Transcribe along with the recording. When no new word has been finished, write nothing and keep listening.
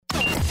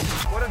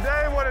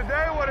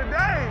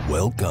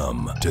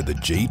Welcome to the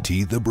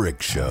JT the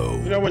Brick Show.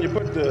 You know, when you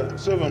put the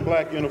silver and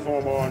black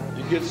uniform on,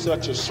 you get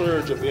such a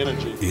surge of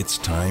energy. It's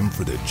time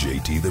for the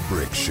JT the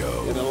Brick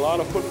Show. And a lot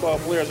of football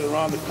players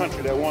around the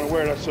country that want to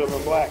wear that silver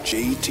and black.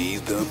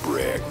 JT the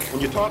Brick.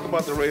 When you talk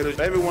about the Raiders,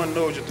 everyone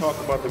knows you talk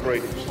about the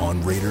Raiders.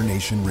 On Raider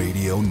Nation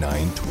Radio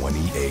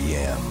 920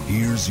 AM,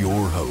 here's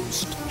your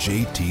host,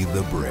 JT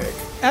the Brick.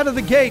 Out of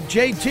the gate,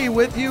 JT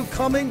with you,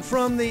 coming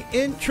from the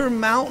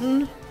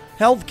Intermountain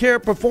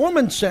Healthcare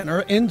Performance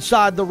Center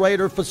inside the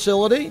Raider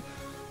facility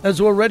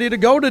as we're ready to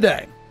go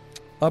today.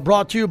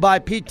 Brought to you by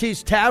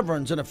PT's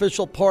Taverns, an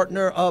official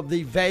partner of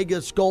the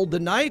Vegas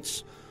Golden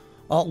Knights,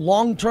 a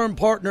long-term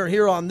partner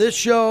here on this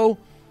show.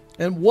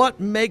 And what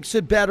makes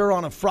it better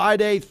on a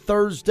Friday,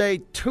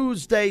 Thursday,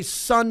 Tuesday,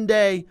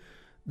 Sunday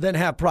than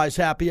half-price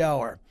happy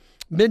hour?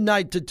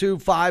 Midnight to 2,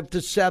 5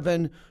 to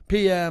 7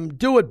 p.m.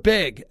 Do it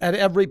big at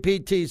every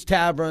PT's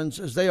Taverns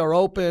as they are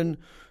open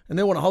and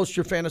they want to host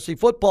your fantasy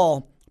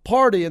football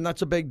party, and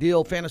that's a big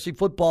deal. Fantasy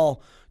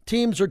football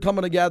teams are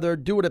coming together.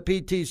 Do it at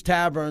PT's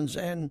Taverns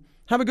and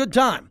have a good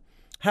time.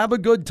 Have a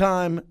good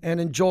time and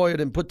enjoy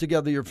it and put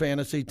together your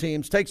fantasy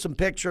teams. Take some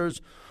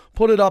pictures,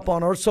 put it up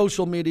on our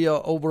social media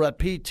over at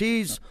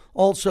PT's,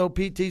 also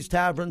PT's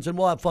Taverns, and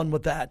we'll have fun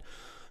with that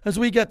as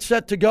we get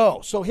set to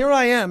go. So here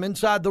I am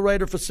inside the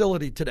Raider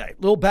facility today.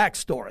 Little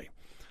backstory.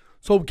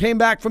 So came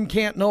back from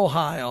Canton,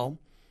 Ohio,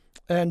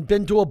 and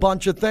been to a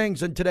bunch of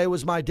things, and today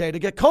was my day to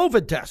get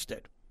COVID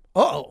tested.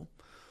 Uh-oh.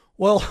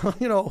 Well,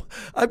 you know,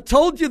 I've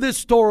told you this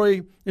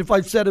story. If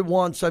I've said it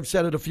once, I've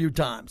said it a few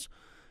times.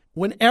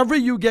 Whenever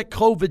you get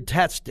COVID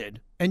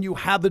tested and you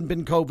haven't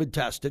been COVID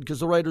tested,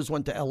 because the Raiders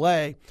went to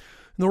L.A., and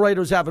the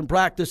Raiders haven't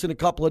practiced in a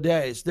couple of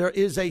days, there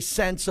is a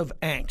sense of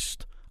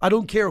angst. I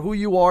don't care who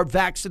you are,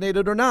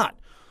 vaccinated or not.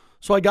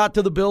 So I got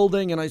to the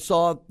building and I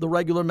saw the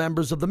regular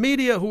members of the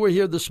media who were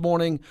here this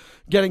morning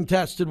getting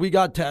tested. We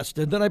got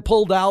tested. Then I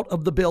pulled out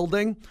of the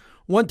building,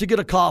 went to get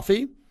a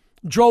coffee,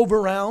 drove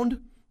around.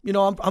 You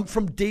know, I'm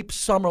from deep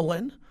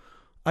Summerlin.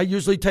 I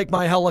usually take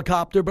my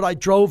helicopter, but I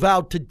drove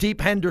out to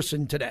deep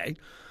Henderson today.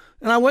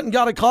 And I went and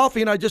got a coffee,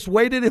 and I just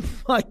waited in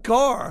my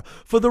car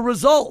for the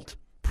result.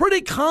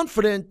 Pretty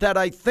confident that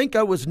I think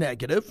I was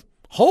negative,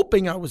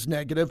 hoping I was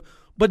negative,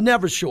 but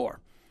never sure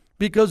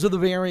because of the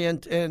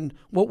variant and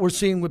what we're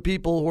seeing with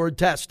people who are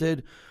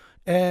tested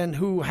and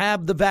who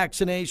have the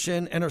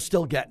vaccination and are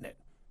still getting it.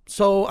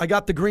 So I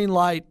got the green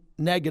light,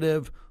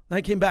 negative, and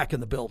I came back in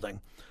the building.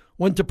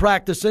 Went to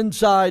practice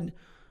inside,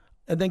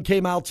 and then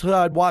came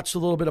outside, watched a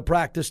little bit of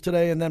practice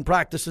today, and then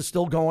practice is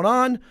still going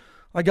on.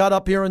 I got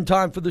up here in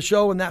time for the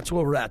show, and that's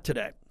where we're at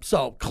today.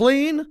 So,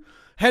 clean,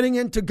 heading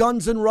into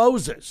Guns N'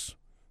 Roses,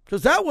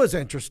 because that was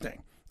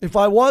interesting. If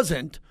I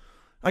wasn't,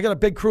 I got a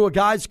big crew of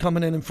guys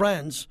coming in and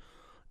friends,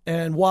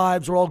 and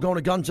wives are all going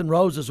to Guns N'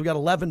 Roses. We got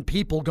 11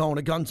 people going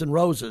to Guns N'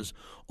 Roses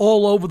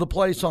all over the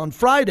place on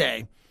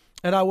Friday,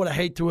 and I would have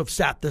hated to have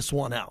sat this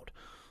one out.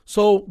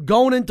 So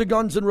going into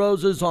Guns N'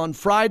 Roses on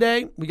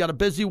Friday, we got a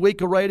busy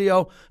week of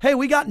radio. Hey,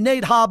 we got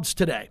Nate Hobbs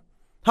today.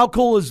 How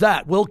cool is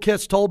that? Will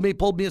Kiss pulled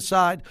me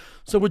aside.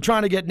 So we're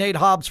trying to get Nate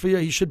Hobbs for you.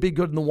 He should be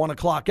good in the 1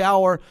 o'clock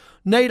hour.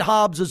 Nate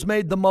Hobbs has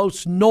made the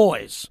most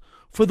noise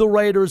for the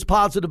Raiders,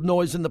 positive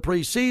noise in the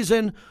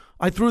preseason.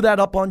 I threw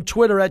that up on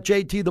Twitter at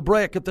JT the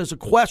Brick. If there's a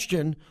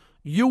question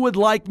you would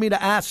like me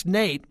to ask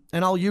Nate,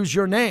 and I'll use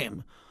your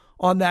name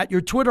on that,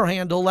 your Twitter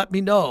handle, let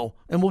me know,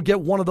 and we'll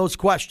get one of those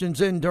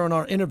questions in during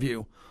our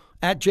interview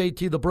at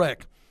JT the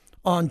Brick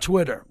on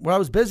Twitter, where I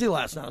was busy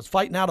last night. I was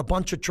fighting out a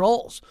bunch of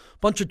trolls. A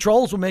bunch of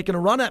trolls were making a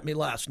run at me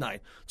last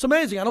night. It's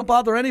amazing. I don't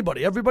bother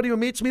anybody. Everybody who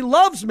meets me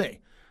loves me.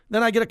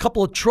 Then I get a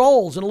couple of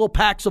trolls and a little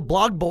packs of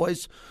blog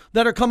boys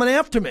that are coming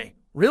after me.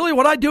 Really?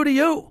 What'd I do to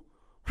you?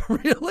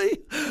 Really?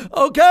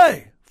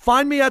 Okay.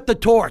 Find me at the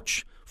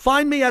Torch.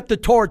 Find me at the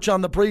Torch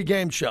on the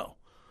pregame show.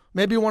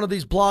 Maybe one of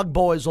these blog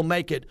boys will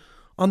make it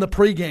on the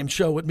pregame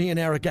show with me and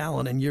Eric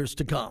Allen in years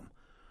to come.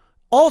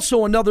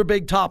 Also, another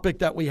big topic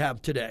that we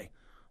have today.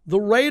 The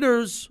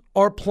Raiders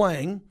are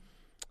playing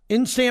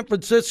in San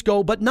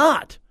Francisco, but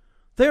not.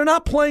 They're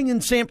not playing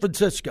in San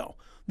Francisco.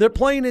 They're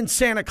playing in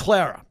Santa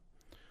Clara.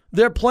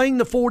 They're playing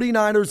the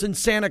 49ers in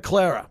Santa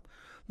Clara.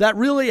 That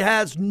really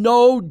has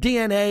no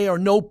DNA or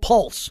no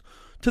pulse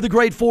to the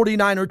great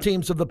 49er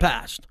teams of the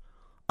past.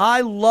 I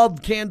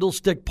love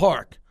Candlestick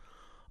Park.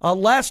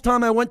 Last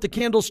time I went to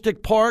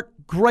Candlestick Park,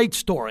 great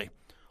story.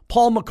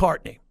 Paul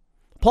McCartney.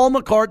 Paul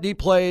McCartney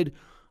played,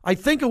 I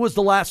think it was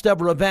the last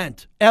ever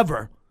event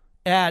ever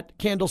at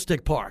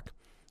Candlestick Park.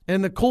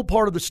 And the cool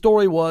part of the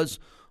story was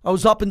I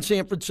was up in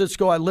San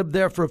Francisco. I lived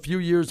there for a few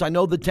years. I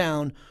know the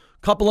town.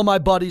 A couple of my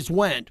buddies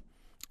went.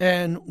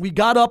 And we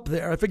got up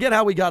there. I forget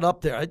how we got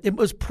up there. It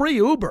was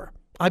pre-Uber,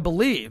 I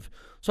believe.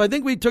 So I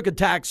think we took a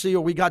taxi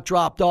or we got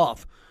dropped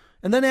off.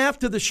 And then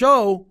after the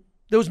show,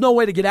 there was no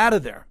way to get out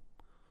of there.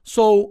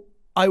 So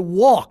I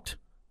walked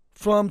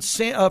from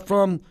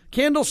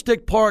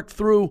Candlestick Park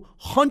through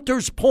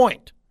Hunters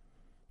Point.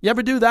 You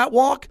ever do that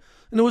walk?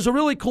 And it was a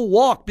really cool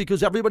walk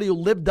because everybody who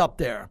lived up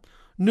there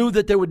knew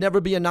that there would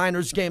never be a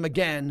Niners game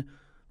again.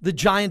 the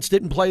Giants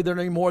didn't play there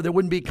anymore. There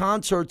wouldn't be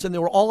concerts, and they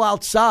were all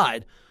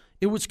outside.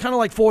 It was kind of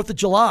like 4th of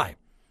July.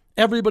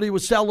 Everybody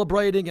was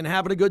celebrating and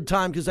having a good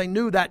time because they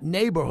knew that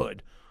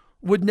neighborhood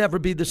would never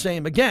be the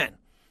same again.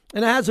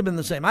 And it hasn't been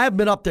the same. I haven't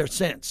been up there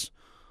since.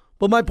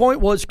 But my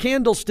point was,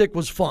 Candlestick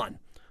was fun.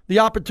 The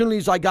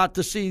opportunities I got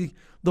to see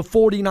the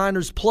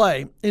 49ers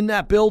play in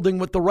that building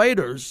with the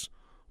Raiders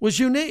was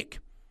unique.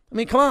 I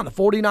mean, come on, the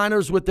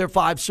 49ers with their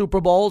 5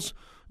 Super Bowls,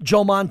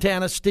 Joe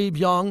Montana, Steve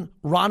Young,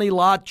 Ronnie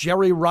Lott,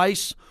 Jerry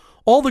Rice,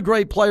 all the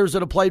great players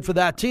that have played for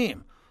that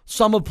team.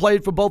 Some have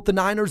played for both the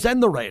Niners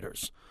and the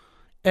Raiders.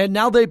 And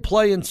now they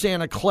play in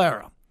Santa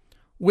Clara,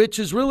 which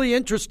is really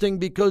interesting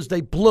because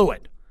they blew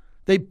it.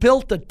 They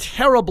built a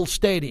terrible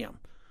stadium.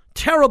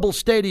 Terrible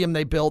stadium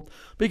they built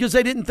because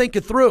they didn't think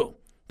it through.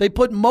 They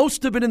put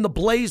most of it in the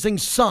blazing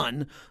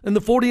sun, and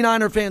the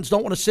 49er fans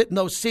don't want to sit in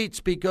those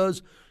seats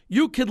because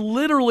you could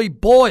literally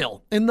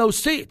boil in those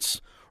seats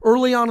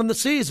early on in the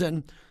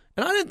season.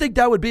 And I didn't think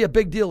that would be a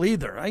big deal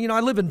either. I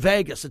live in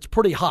Vegas. It's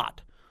pretty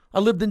hot. I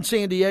lived in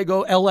San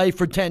Diego, L.A.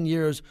 for 10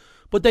 years.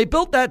 But they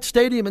built that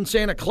stadium in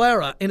Santa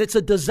Clara, and it's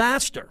a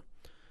disaster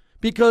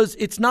because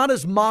it's not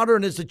as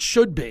modern as it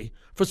should be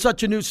for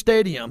such a new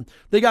stadium.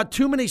 They got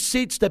too many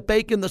seats that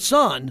bake in the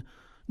sun.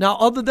 Now,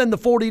 other than the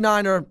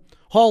 49er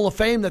Hall of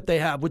Fame that they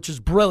have, which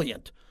is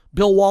brilliant,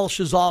 Bill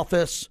Walsh's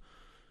office,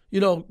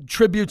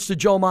 tributes to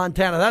Joe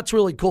Montana. That's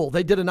really cool.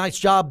 They did a nice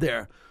job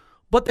there.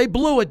 But they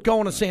blew it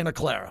going to Santa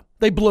Clara.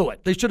 They blew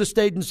it. They should have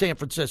stayed in San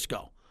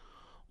Francisco.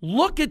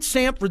 Look at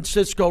San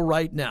Francisco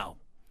right now.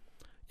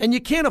 And you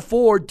can't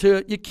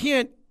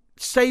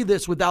say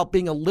this without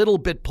being a little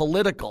bit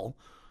political,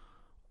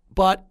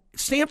 but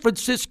San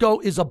Francisco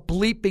is a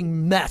bleeping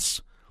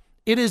mess.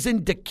 It is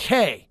in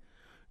decay.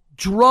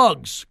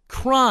 Drugs,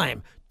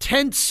 crime,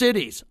 tent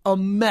cities, a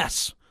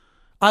mess.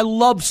 I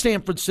love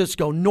San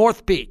Francisco,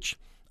 North Beach.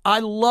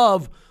 I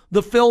love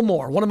the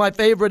Fillmore, one of my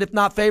favorite, if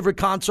not favorite,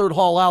 concert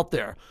hall out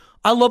there.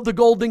 I love the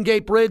Golden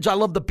Gate Bridge. I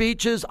love the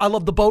beaches. I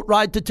love the boat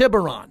ride to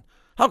Tiburon.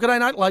 How could I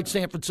not like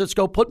San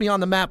Francisco? Put me on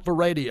the map for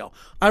radio.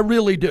 I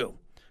really do.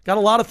 Got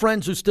a lot of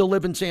friends who still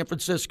live in San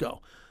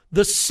Francisco.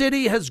 The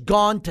city has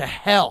gone to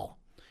hell.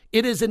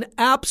 It is an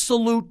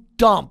absolute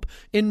dump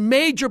in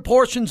major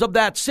portions of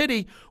that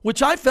city,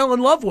 which I fell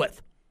in love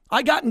with.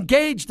 I got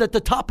engaged at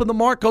the Top of the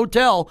Mark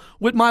Hotel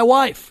with my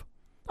wife.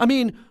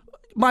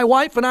 My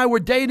wife and I were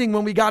dating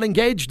when we got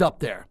engaged up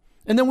there.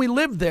 And then we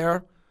lived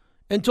there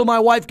until my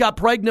wife got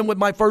pregnant with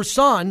my first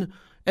son.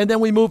 And then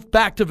we moved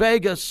back to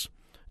Vegas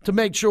to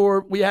make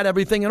sure we had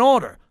everything in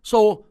order.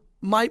 So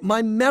my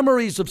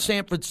memories of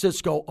San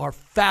Francisco are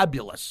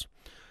fabulous.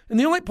 And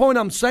the only point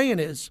I'm saying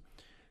is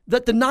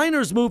that the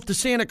Niners moved to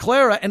Santa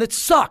Clara, and it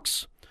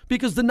sucks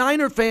because the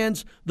Niner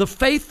fans, the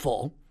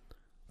faithful,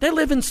 they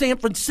live in San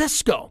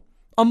Francisco,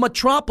 a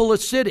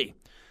metropolis city,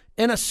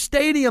 and a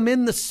stadium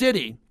in the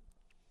city.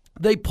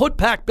 They put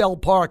Pac Bell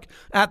Park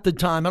at the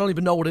time. I don't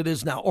even know what it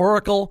is now.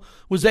 Oracle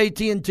was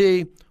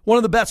AT&T. One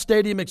of the best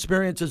stadium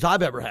experiences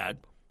I've ever had.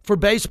 For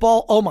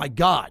baseball, oh my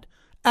God.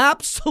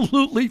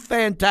 Absolutely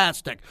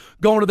fantastic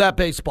going to that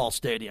baseball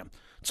stadium.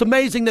 It's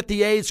amazing that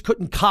the A's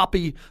couldn't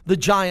copy the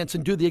Giants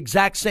and do the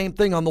exact same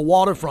thing on the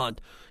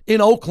waterfront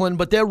in Oakland,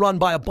 but they're run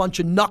by a bunch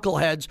of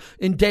knuckleheads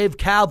in Dave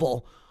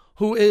Kaval,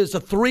 who is a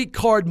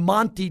 3-card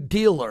Monte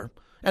dealer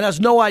and has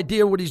no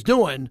idea what he's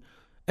doing.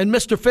 And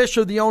Mr.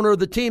 Fisher, the owner of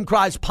the team,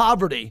 cries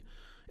poverty.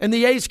 And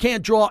the A's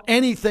can't draw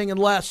anything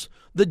unless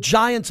the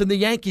Giants and the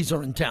Yankees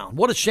are in town.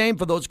 What a shame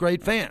for those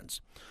great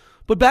fans.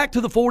 But back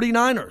to the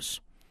 49ers.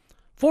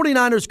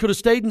 49ers could have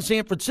stayed in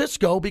San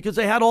Francisco because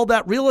they had all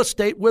that real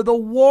estate where the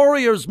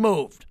Warriors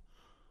moved.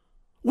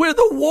 At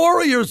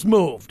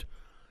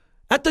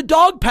the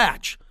dog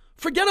patch.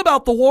 Forget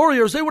about the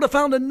Warriors. They would have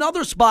found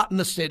another spot in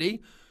the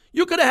city.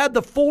 You could have had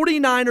the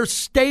 49ers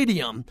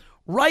stadium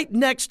right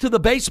next to the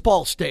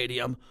baseball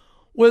stadium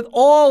with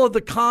all of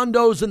the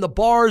condos and the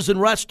bars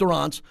and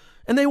restaurants,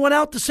 and they went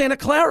out to Santa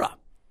Clara.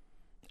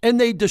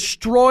 And they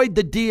destroyed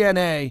the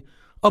DNA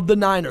of the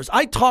Niners.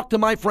 I talk to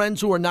my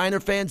friends who are Niner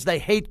fans. They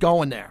hate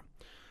going there.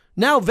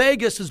 Now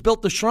Vegas has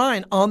built the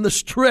shrine on the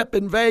Strip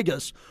in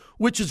Vegas,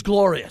 which is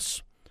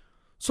glorious.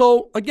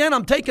 So, again,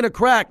 I'm taking a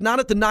crack, not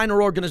at the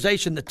Niner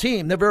organization, the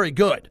team. They're very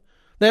good.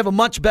 They have a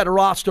much better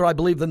roster, I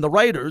believe, than the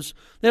Raiders.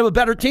 They have a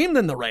better team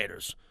than the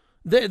Raiders.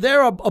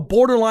 They're a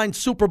borderline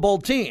Super Bowl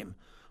team.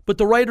 But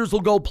the Raiders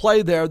will go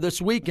play there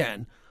this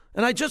weekend.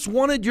 And I just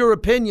wanted your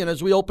opinion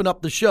as we open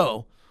up the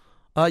show.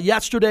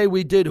 Yesterday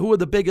we did Who are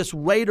the Biggest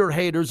Raider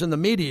Haters in the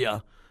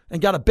Media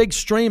and got a big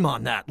stream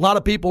on that. A lot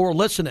of people were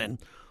listening.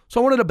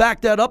 So I wanted to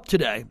back that up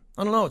today.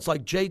 I don't know. It's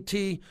like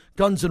JT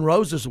Guns N'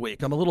 Roses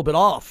week. I'm a little bit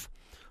off.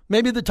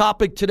 Maybe the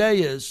topic today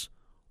is,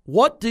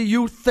 what do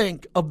you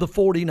think of the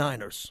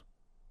 49ers?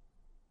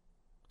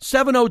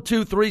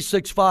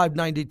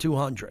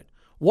 702-365-9200.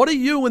 What do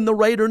you in the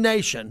Raider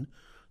Nation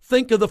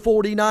think of the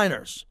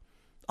 49ers?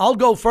 I'll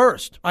go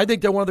first. I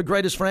think they're one of the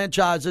greatest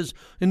franchises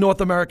in North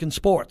American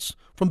sports.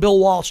 From Bill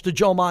Walsh to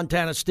Joe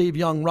Montana, Steve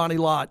Young, Ronnie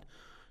Lott.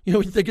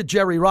 You think of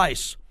Jerry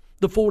Rice,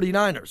 the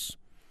 49ers.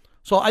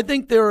 So I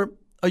think they're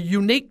a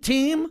unique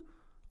team.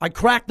 I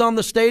cracked on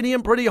the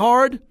stadium pretty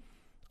hard.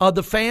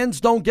 The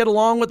fans don't get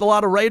along with a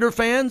lot of Raider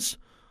fans.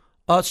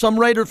 Some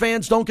Raider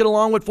fans don't get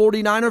along with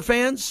 49er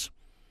fans.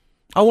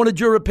 I wanted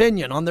your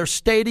opinion on their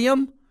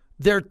stadium,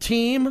 their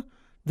team,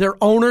 their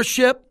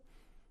ownership.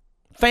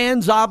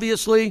 Fans,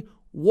 obviously,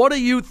 what do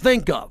you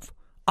think of?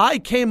 I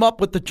came up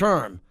with the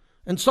term,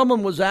 and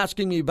someone was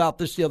asking me about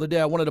this the other day.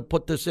 I wanted to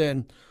put this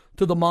in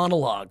to the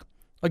monologue.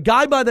 A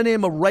guy by the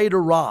name of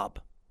Raider Rob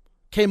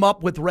came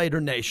up with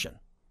Raider Nation.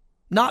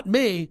 Not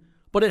me,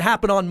 but it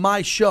happened on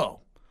my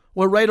show,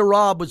 where Raider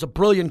Rob was a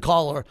brilliant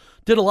caller,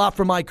 did a lot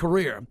for my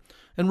career.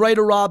 And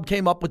Raider Rob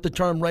came up with the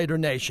term Raider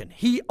Nation.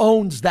 He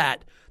owns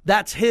that.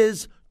 That's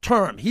his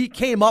term. He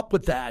came up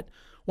with that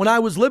when I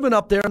was living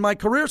up there and my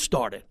career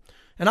started.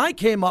 And I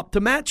came up to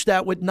match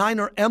that with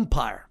Niner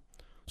Empire.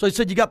 So I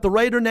said, you got the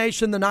Raider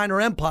Nation, the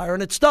Niner Empire,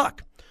 and it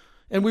stuck.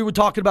 And we were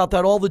talking about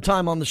that all the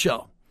time on the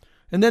show.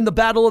 And then the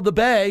Battle of the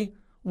Bay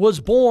was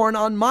born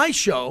on my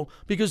show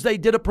because they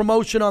did a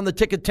promotion on the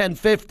Ticket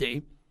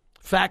 1050.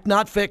 Fact,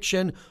 not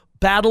fiction.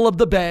 Battle of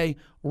the Bay,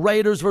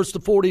 Raiders versus the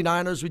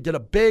 49ers. We did a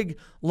big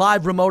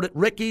live remote at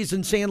Ricky's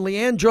in San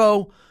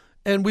Leandro,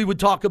 and we would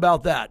talk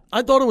about that.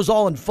 I thought it was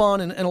all in fun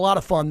and a lot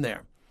of fun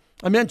there.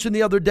 I mentioned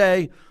the other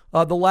day,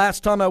 the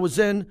last time I was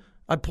in,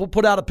 I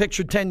put out a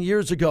picture 10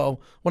 years ago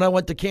when I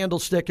went to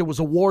Candlestick. It was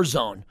a war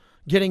zone.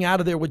 Getting out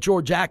of there with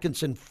George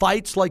Atkinson.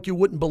 Fights like you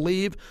wouldn't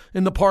believe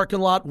in the parking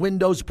lot,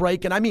 windows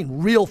breaking. I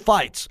mean, real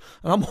fights.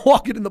 And I'm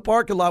walking in the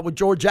parking lot with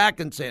George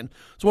Atkinson.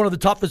 It's one of the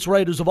toughest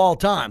Raiders of all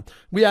time.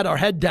 We had our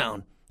head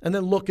down and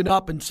then looking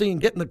up and seeing,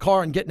 getting in the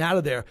car and getting out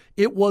of there.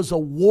 It was a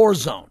war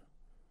zone.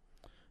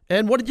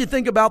 And what did you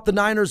think about the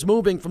Niners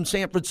moving from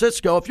San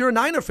Francisco? If you're a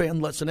Niner fan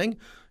listening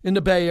in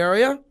the Bay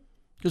Area,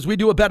 because we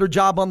do a better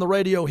job on the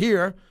radio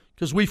here,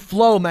 because we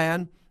flow,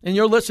 man, and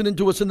you're listening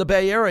to us in the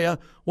Bay Area,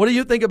 what do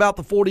you think about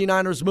the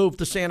 49ers move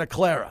to Santa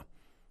Clara?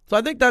 So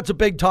I think that's a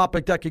big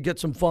topic that could get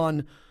some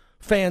fun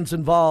fans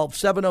involved.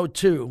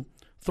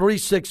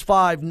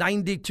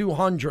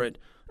 702-365-9200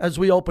 as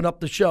we open up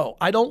the show.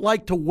 I don't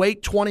like to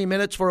wait 20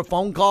 minutes for a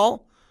phone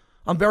call.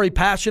 I'm very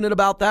passionate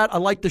about that. I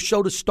like the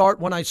show to start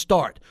when I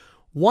start.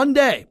 One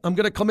day, I'm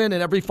going to come in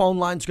and every phone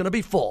line's going to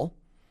be full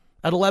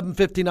at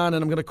 11:59 and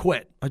I'm going to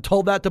quit. I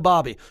told that to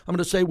Bobby. I'm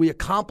going to say we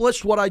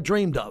accomplished what I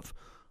dreamed of.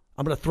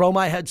 I'm going to throw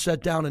my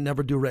headset down and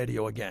never do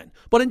radio again.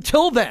 But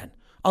until then,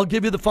 I'll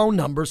give you the phone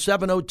number,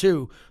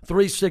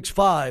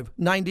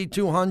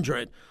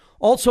 702-365-9200.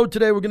 Also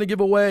today, we're going to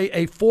give away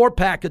a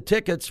 4-pack of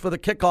tickets for the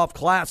Kickoff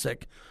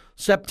Classic,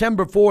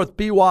 September 4th,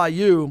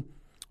 BYU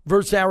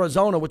versus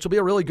Arizona, which will be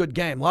a really good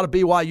game. A lot of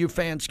BYU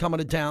fans coming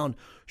to town.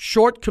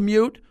 Short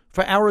commute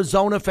for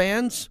Arizona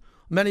fans,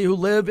 many who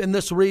live in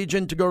this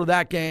region, to go to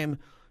that game.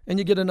 And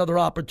you get another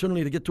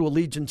opportunity to get to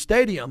Allegiant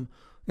Stadium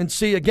and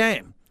see a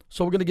game.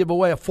 So we're going to give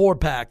away a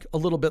 4-pack a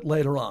little bit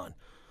later on.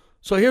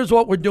 So here's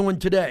what we're doing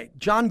today.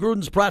 Jon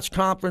Gruden's press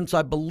conference,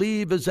 I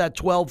believe, is at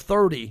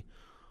 12:30.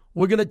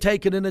 We're going to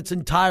take it in its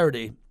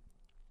entirety,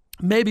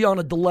 maybe on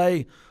a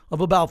delay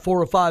of about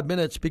 4 or 5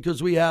 minutes,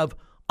 because we have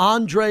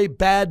Andre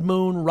Bad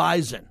Moon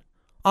Rison.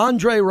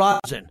 Andre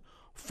Rison,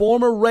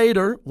 former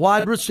Raider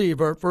wide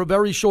receiver for a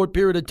very short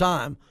period of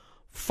time,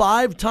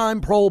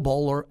 5-time Pro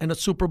Bowler and a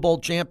Super Bowl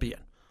champion.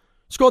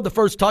 Scored the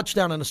first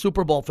touchdown in a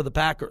Super Bowl for the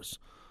Packers.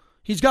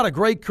 He's got a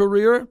great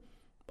career,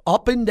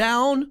 up and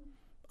down.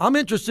 I'm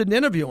interested in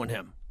interviewing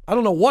him. I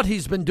don't know what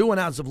he's been doing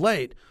as of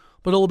late,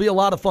 but it'll be a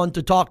lot of fun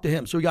to talk to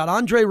him. So we got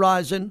Andre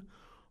Rison.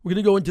 We're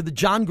going to go into the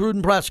Jon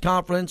Gruden press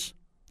conference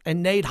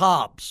and Nate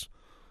Hobbs.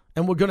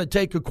 And we're going to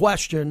take a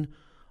question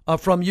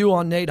from you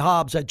on Nate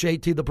Hobbs at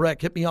JT the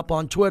Brick. Hit me up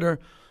on Twitter,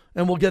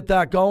 and we'll get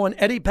that going.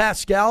 Eddie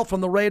Pascal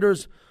from the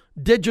Raiders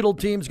digital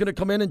team is going to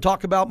come in and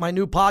talk about my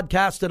new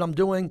podcast that I'm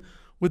doing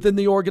within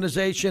the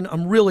organization.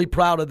 I'm really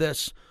proud of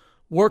this.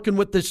 Working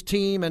with this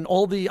team and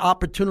all the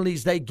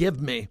opportunities they give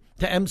me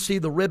to MC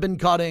the ribbon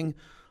cutting.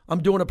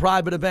 I'm doing a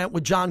private event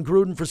with Jon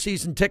Gruden for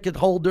season ticket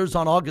holders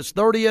on August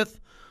 30th.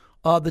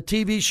 The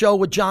TV show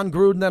with Jon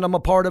Gruden that I'm a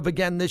part of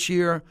again this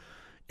year.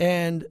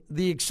 And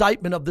the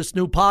excitement of this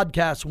new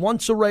podcast,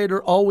 Once a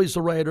Raider, Always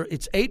a Raider.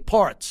 It's 8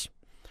 parts.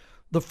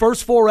 The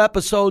first 4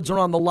 episodes are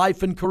on the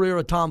life and career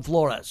of Tom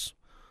Flores.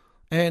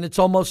 And it's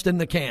almost in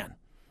the can.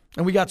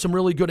 And we got some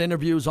really good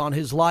interviews on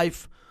his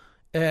life.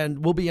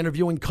 And we'll be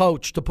interviewing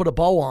Coach to put a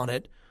bow on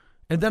it.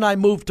 And then I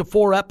moved to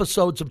 4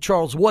 episodes of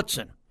Charles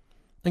Woodson,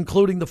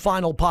 including the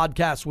final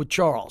podcast with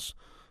Charles.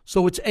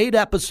 So it's 8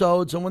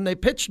 episodes. And when they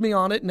pitched me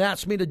on it and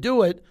asked me to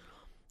do it,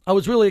 I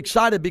was really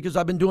excited because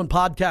I've been doing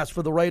podcasts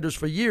for the Raiders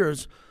for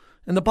years.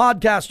 And the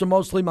podcasts are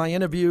mostly my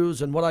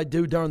interviews and what I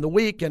do during the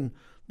week and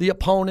the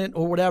opponent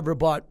or whatever.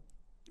 But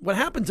what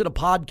happens in a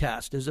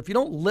podcast is if you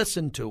don't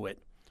listen to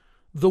it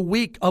the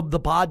week of the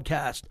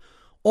podcast,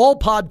 all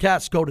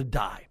podcasts go to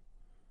die.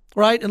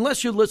 Right?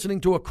 Unless you're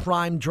listening to a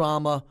crime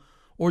drama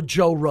or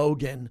Joe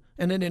Rogan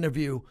in an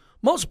interview.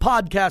 Most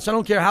podcasts, I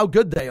don't care how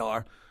good they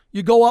are,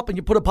 you go up and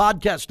you put a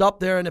podcast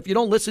up there, and if you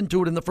don't listen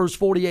to it in the first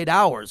 48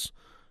 hours,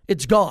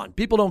 it's gone.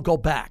 People don't go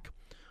back.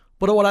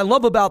 But what I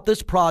love about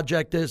this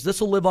project is this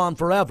will live on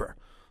forever.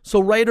 So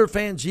Raider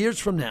fans years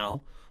from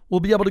now will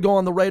be able to go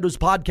on the Raiders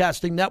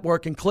podcasting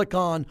network and click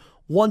on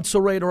Once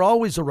a Raider,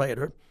 Always a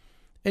Raider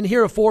and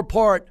hear a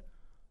 4-part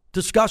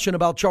discussion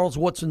about Charles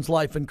Woodson's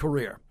life and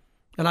career.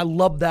 And I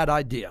love that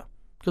idea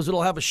because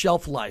it'll have a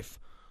shelf life,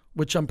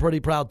 which I'm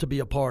pretty proud to be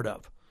a part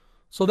of.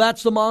 So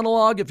that's the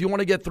monologue. If you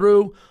want to get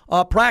through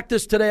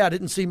practice today, I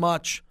didn't see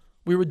much.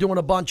 We were doing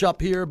a bunch up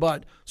here,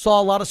 but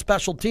saw a lot of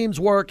special teams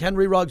work.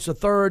 Henry Ruggs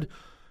III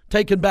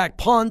taking back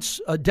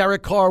punts.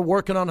 Derek Carr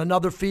working on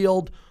another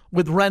field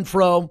with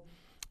Renfro.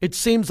 It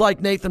seems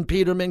like Nathan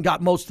Peterman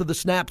got most of the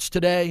snaps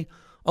today,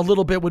 a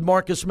little bit with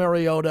Marcus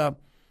Mariota.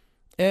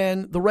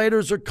 And the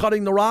Raiders are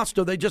cutting the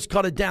roster. They just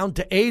cut it down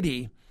to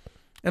 80.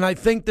 And I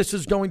think this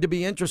is going to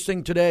be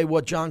interesting today,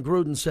 what John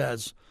Gruden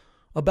says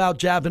about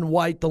Javin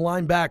White, the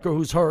linebacker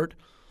who's hurt,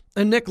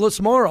 and Nicholas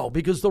Morrow,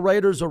 because the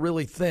Raiders are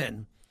really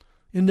thin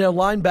in their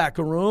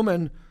linebacker room.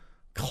 And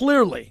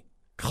clearly,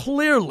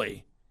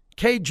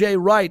 KJ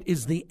Wright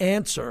is the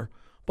answer,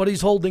 but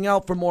he's holding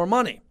out for more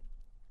money.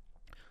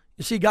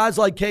 You see, guys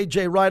like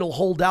KJ Wright will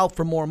hold out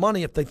for more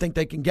money if they think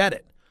they can get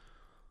it.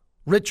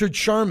 Richard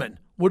Sherman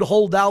would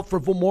hold out for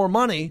more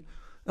money.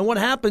 And what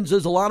happens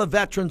is a lot of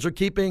veterans are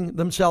keeping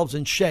themselves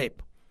in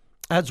shape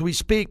as we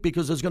speak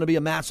because there's going to be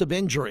a massive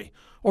injury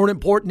or an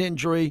important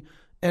injury.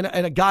 And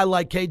a guy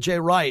like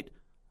KJ Wright,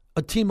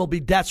 a team will be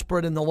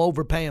desperate and they'll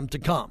overpay him to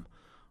come.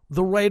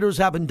 The Raiders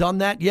haven't done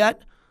that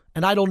yet.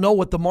 And I don't know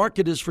what the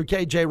market is for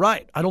KJ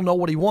Wright. I don't know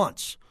what he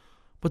wants.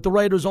 But the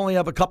Raiders only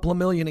have a couple of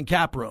million in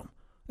cap room.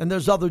 And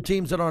there's other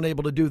teams that aren't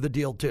able to do the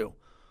deal too.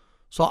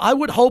 So I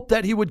would hope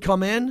that he would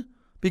come in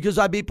because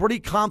I'd be pretty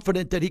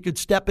confident that he could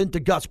step into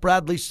Gus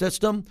Bradley's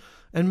system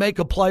and make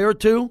a play or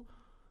two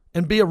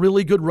and be a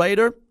really good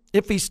Raider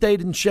if he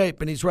stayed in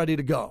shape and he's ready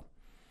to go.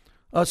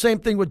 Same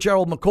thing with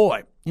Gerald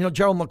McCoy. You know,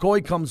 Gerald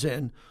McCoy comes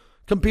in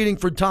competing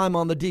for time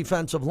on the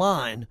defensive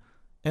line,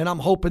 and I'm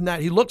hoping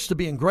that he looks to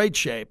be in great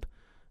shape.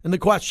 And the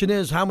question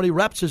is, how many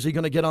reps is he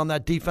going to get on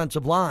that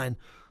defensive line,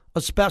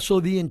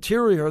 especially the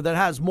interior that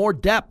has more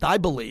depth, I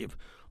believe.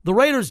 The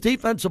Raiders'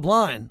 defensive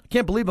line, I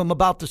can't believe I'm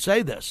about to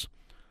say this,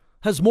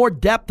 has more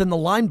depth than the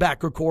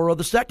linebacker core or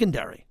the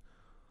secondary.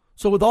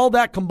 So with all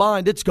that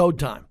combined, it's go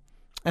time.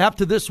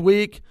 After this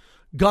week,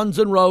 Guns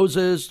N'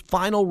 Roses,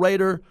 final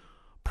Raider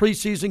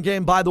preseason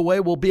game, by the way,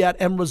 will be at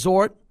M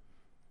Resort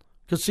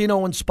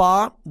Casino and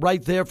Spa,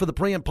 right there for the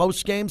pre- and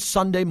post-game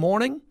Sunday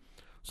morning.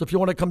 So if you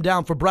want to come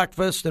down for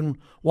breakfast and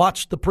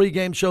watch the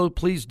pregame show,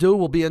 please do.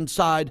 We'll be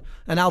inside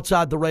and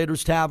outside the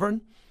Raiders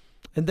Tavern.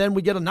 And then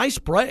we get a nice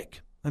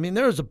break. I mean,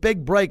 there is a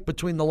big break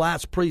between the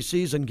last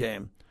preseason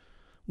game,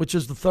 which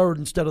is the 3rd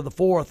instead of the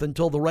 4th,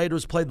 until the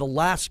Raiders play the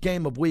last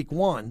game of Week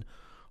 1,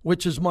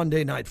 which is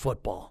Monday Night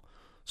Football.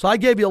 So I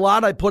gave you a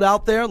lot I put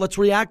out there. Let's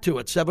react to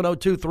it.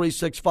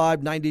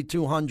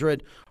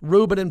 702-365-9200.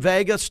 Ruben in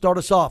Vegas, start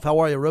us off. How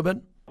are you,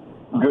 Ruben?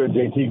 Good,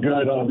 JT,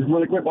 good. Just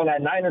really quick on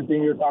that Niner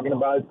thing you were talking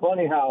about. It's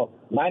funny how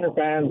Niner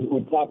fans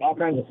would talk all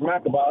kinds of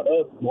smack about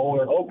us when we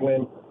were in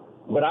Oakland,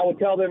 but I would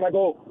tell them, I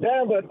go,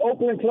 damn, but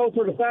Oakland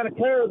closer to Santa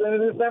Clara than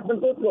it is San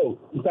Francisco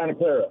to Santa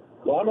Clara.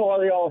 Well, I don't know why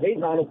they all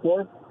hating on us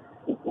for.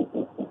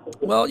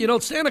 Well, you know,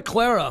 Santa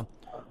Clara,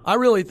 I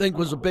really think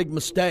was a big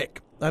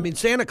mistake. I mean,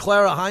 Santa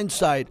Clara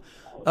hindsight,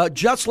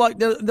 just like,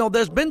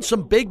 there's been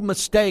some big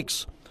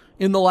mistakes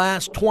in the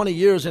last 20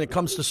 years when it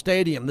comes to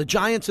stadium. The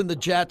Giants and the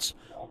Jets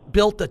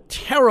built a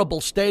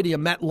terrible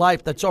stadium,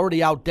 MetLife, that's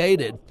already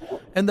outdated.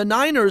 And the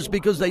Niners,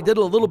 because they did it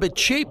a little bit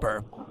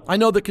cheaper, I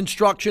know the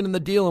construction and the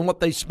deal and what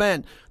they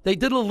spent, they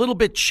did it a little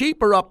bit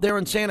cheaper up there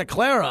in Santa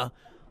Clara,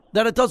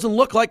 that it doesn't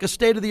look like a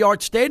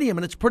state-of-the-art stadium,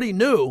 and it's pretty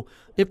new.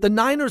 If the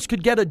Niners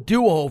could get a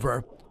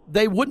do-over,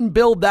 they wouldn't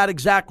build that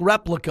exact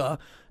replica,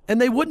 and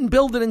they wouldn't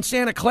build it in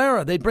Santa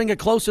Clara. They'd bring it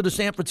closer to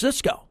San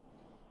Francisco.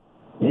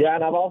 Yeah,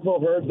 and I've also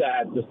heard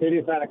that the city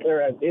of Santa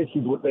Clara has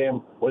issues with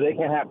them where they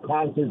can't have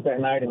concerts at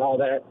night and all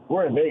that.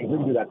 We're in Vegas. We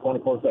can do that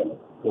 24/7,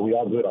 so we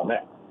all good on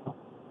that.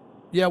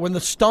 Yeah, when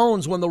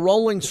the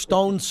Rolling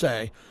Stones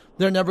say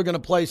they're never going to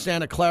play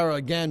Santa Clara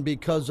again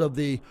because of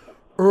the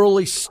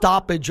early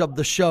stoppage of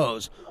the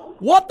shows,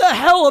 what the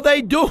hell are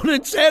they doing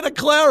in Santa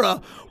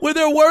Clara where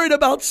they're worried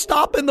about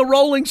stopping the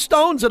Rolling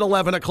Stones at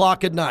 11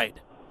 o'clock at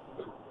night?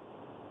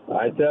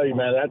 I tell you,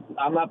 man,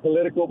 I'm not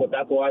political, but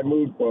that's why I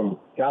moved from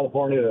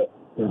California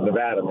to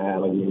Nevada,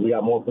 man. I mean, we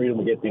got more freedom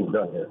to get things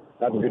done here.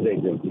 Have a good day,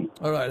 JT.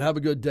 All right, have a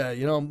good day.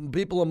 You know,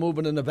 people are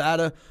moving to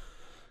Nevada.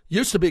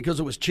 Used to be because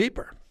it was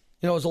cheaper.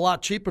 You know, it was a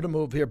lot cheaper to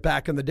move here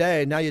back in the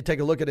day. Now you take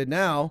a look at it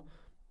now,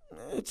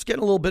 it's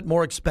getting a little bit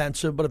more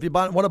expensive. But if you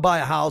want to buy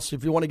a house,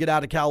 if you want to get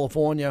out of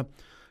California,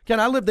 Ken,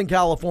 I lived in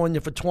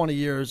California for 20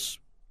 years,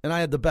 and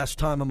I had the best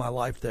time of my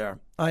life there.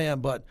 I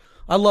am, but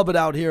I love it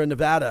out here in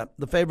Nevada.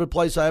 The favorite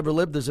place I ever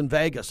lived is in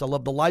Vegas. I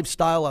love the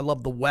lifestyle. I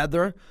love the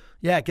weather.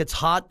 Yeah, it gets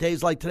hot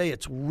days like today.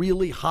 It's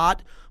really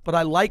hot, but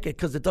I like it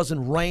because it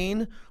doesn't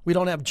rain. We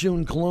don't have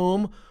June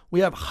gloom. We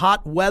have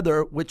hot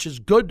weather, which is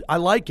good. I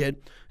like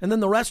it. And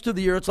then the rest of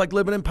the year, it's like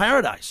living in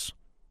paradise.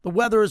 The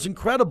weather is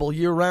incredible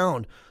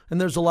year-round,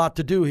 and there's a lot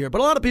to do here.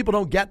 But a lot of people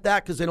don't get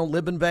that because they don't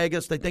live in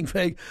Vegas. They think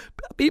Vegas.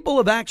 People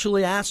have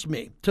actually asked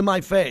me to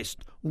my face,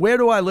 where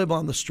do I live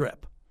on the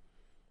Strip?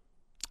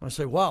 I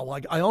say, wow,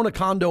 like I own a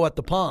condo at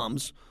the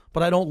Palms,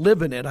 but I don't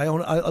live in it. I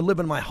live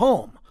in my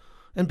home.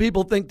 And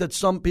people think that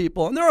some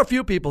people, and there are a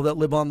few people that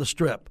live on the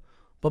Strip,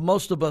 but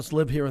most of us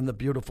live here in the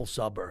beautiful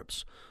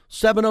suburbs.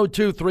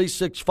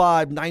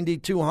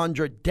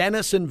 702-365-9200.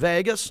 Dennis in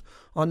Vegas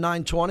on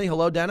 920.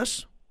 Hello,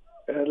 Dennis.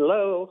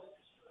 Hello.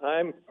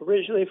 I'm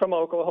originally from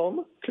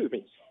Oklahoma. Excuse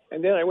me.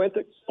 And then I went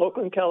to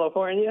Oakland,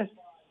 California.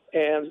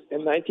 And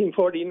in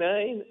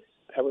 1949,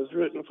 I was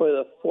rooting for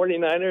the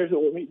 49ers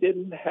when we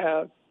didn't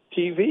have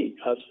TV.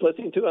 I was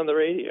listening to on the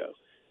radio.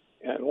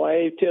 And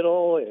Y.A.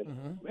 Tittle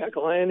and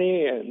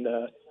McElhenney and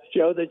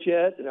Joe the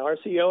Jet and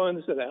R.C.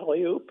 Owens and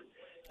Alley-Oop.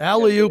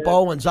 Alley-Oop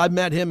Owens. I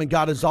met him and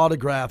got his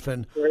autograph.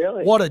 And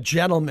really? What a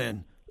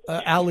gentleman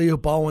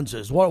Alley-Oop Owens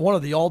is. One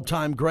of the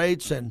all-time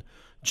greats. And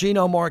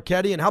Gino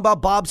Marchetti. And how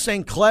about Bob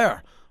St.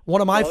 Clair? One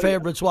of my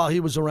favorites while he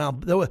was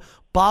around.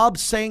 Bob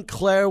St.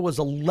 Clair was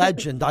a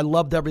legend. I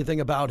loved everything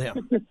about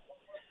him.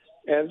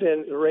 And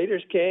then the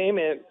Raiders came,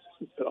 and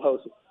I was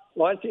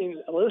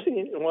listening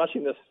and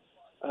watching the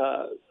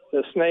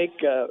Snake,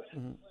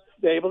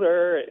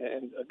 Stabler,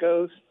 and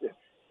Ghost,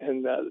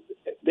 and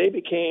they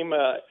became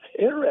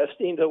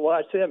interesting to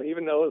watch them,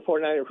 even though the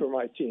 49ers were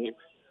my team.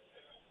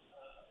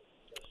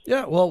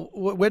 Yeah, well,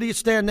 where do you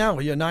stand now?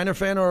 Are you a Niner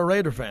fan or a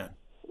Raider fan?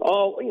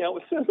 Oh,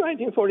 since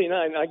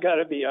 1949, I got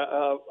to be.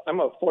 I'm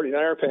a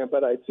 49er fan,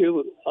 but I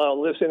do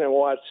listen and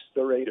watch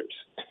the Raiders.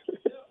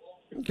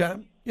 Okay.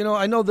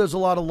 I know there's a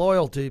lot of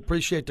loyalty.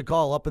 Appreciate the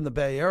call up in the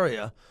Bay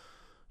Area.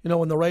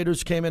 When the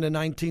Raiders came in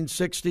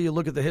 1960, you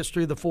look at the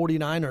history of the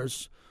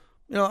 49ers.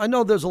 I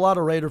know there's a lot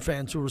of Raider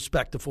fans who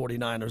respect the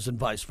 49ers and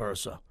vice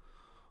versa.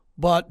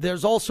 But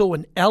there's also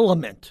an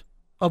element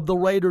of the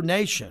Raider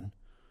Nation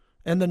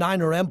and the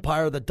Niner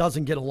Empire that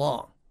doesn't get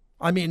along.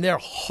 I mean, they're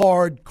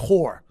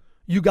hardcore.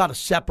 You got to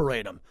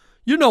separate them.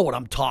 You know what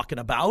I'm talking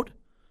about.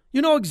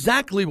 You know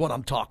exactly what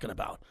I'm talking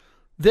about.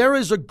 There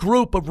is a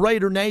group of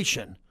Raider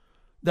Nation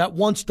that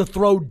wants to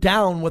throw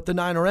down with the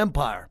Niner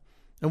Empire.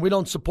 And we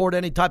don't support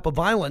any type of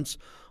violence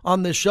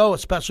on this show,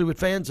 especially with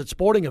fans at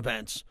sporting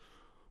events.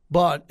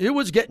 But it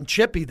was getting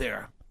chippy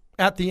there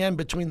at the end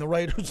between the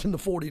Raiders and the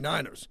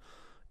 49ers,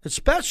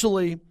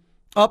 especially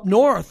up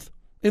north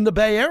in the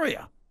Bay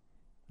Area.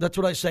 That's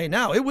what I say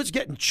now. It was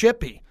getting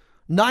chippy.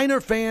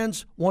 Niner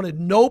fans wanted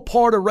no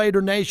part of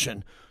Raider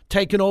Nation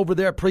taking over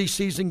their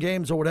preseason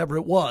games or whatever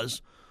it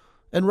was.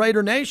 And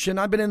Raider Nation,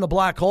 I've been in the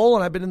black hole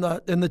and I've been in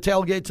the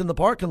tailgates in the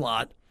parking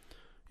lot.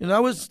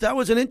 That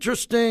was an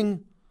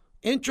interesting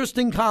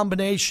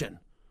combination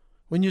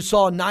when you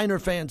saw Niner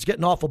fans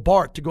getting off a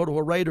BART to go to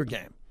a Raider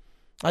game.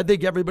 I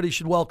think everybody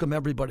should welcome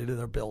everybody to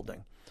their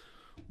building.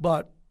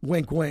 But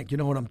wink, wink, you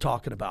know what I'm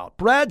talking about.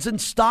 Brad's in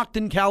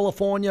Stockton,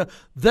 California.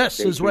 This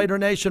is Raider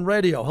Nation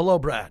Radio. Hello,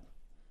 Brad.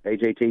 Hey,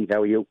 JT,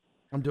 how are you?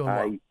 I'm doing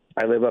well.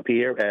 I live up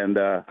here, and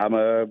I'm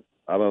a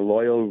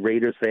loyal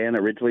Raiders fan,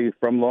 originally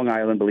from Long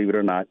Island, believe it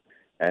or not.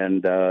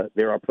 And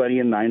there are plenty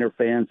of Niner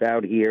fans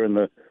out here, and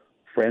the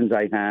friends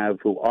I have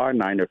who are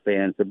Niner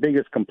fans. The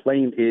biggest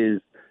complaint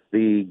is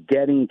the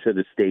getting to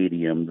the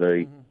stadium,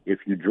 if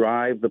you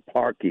drive, the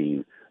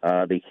parking,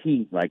 the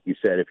heat, like you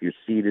said, if your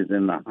seat is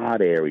in the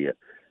hot area.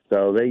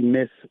 So they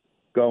miss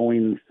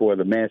going for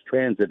the mass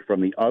transit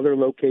from the other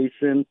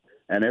location.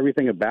 And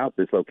everything about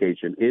this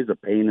location is a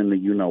pain in the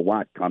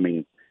you-know-what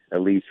coming,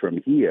 at least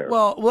from here.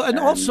 Well, and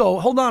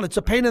also, hold on, it's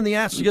a pain in the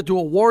ass to get to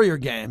a Warrior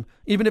game.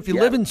 Even if you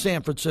live in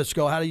San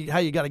Francisco, how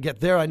you got to get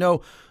there. I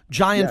know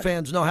Giant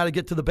fans know how to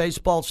get to the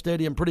baseball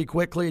stadium pretty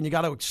quickly, and you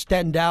got to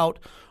extend out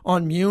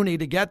on Muni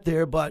to get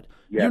there. But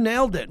you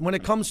nailed it. When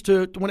it comes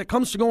to going to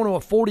a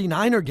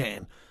 49er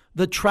game,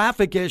 the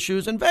traffic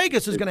issues, and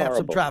Vegas is going to have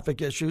some traffic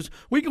issues.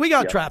 We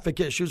got traffic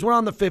issues. We're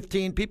on the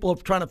 15. People are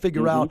trying to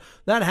figure out.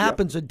 That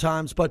happens at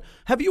times. But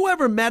have you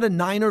ever met a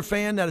Niner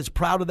fan that is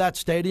proud of that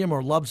stadium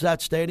or loves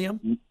that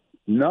stadium?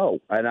 No,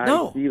 and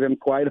I see them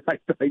quite.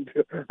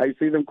 I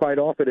see them quite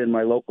often in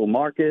my local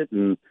market,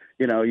 and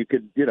you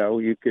could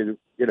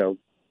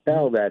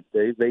tell that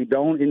they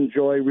don't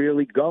enjoy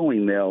really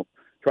going. They'll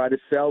try to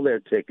sell their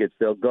tickets.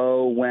 They'll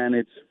go when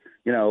it's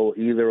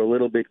either a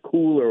little bit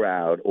cooler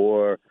out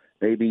or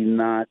maybe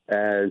not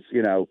as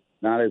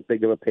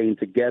big of a pain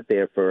to get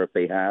there for if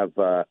they have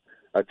a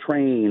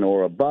train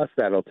or a bus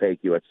that'll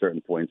take you at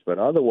certain points. But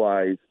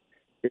otherwise,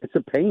 it's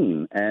a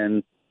pain.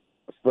 And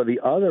for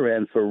the other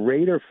end, for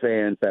Raider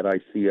fans that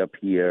I see up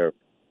here,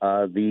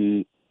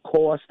 the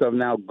cost of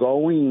now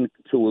going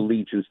to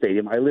Allegiant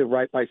Stadium. I live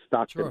right by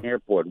Stockton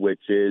Airport, which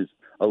is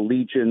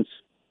Allegiant's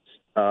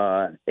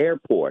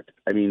airport.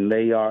 I mean,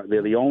 they're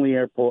the only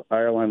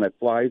airline that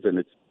flies, and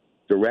it's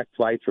direct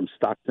flights from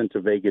Stockton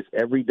to Vegas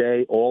every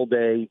day, all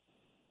day,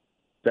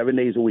 7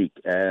 days a week.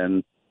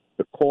 And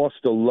the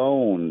cost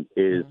alone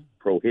is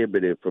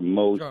prohibitive for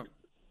most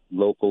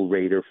local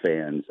Raider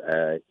fans.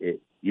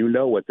 You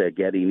know what they're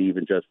getting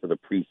even just for the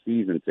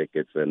preseason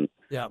tickets. And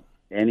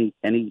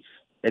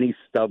any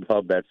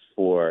StubHub that's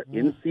for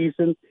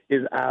in-season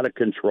is out of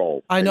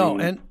control. I know,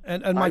 and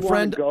my friend... I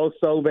want to go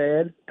so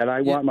bad, and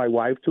I want my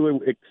wife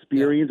to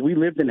experience... We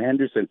lived in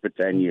Henderson for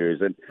 10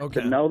 years, and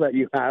to know that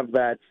you have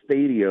that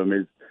stadium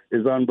is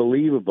is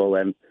unbelievable.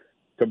 And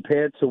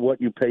compared to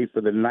what you pay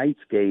for the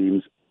Knights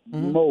games,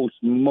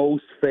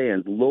 most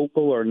fans,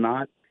 local or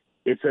not,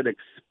 it's an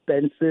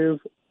expensive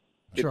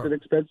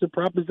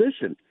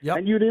proposition. Yep.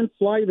 And you didn't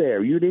fly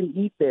there. You didn't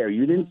eat there.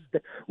 You didn't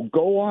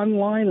go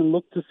online and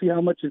look to see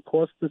how much it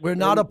costs. We're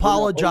not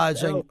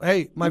apologizing.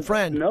 Hey, my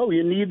friend. No,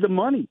 you need the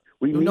money.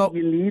 You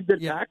need the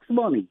tax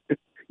money.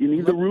 You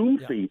need the room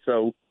fee.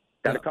 So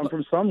got to come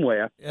from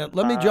somewhere.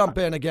 Let me jump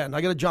in again.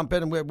 I got to jump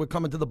in, and we're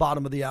coming to the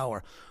bottom of the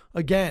hour.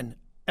 Again,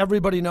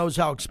 everybody knows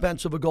how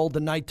expensive a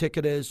Golden Knight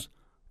ticket is.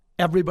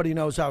 Everybody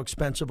knows how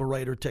expensive a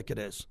Raider ticket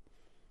is.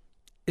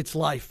 It's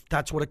life.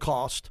 That's what it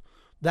costs.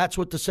 That's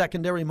what the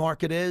secondary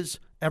market is.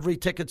 Every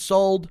ticket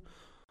sold.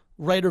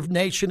 Raider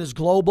Nation is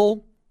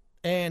global,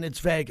 and it's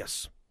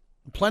Vegas.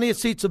 Plenty of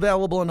seats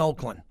available in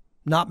Oakland.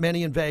 Not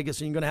many in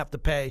Vegas, and you're going to have to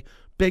pay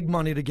big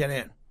money to get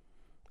in.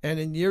 And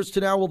in years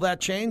to now, will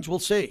that change? We'll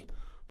see.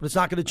 But it's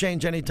not going to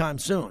change anytime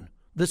soon.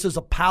 This is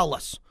a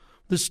palace.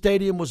 This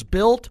stadium was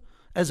built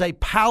as a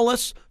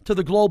palace to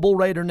the global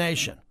Raider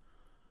Nation.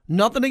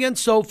 Nothing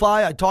against SoFi.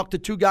 I talked to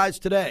two guys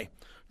today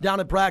down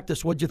at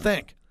practice. What'd you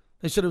think?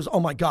 They said it was, oh,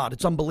 my God,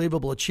 it's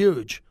unbelievable. It's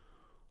huge.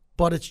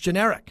 But it's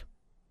generic.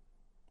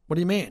 What do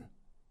you mean?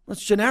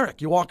 It's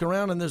generic. You walk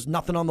around and there's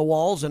nothing on the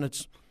walls, and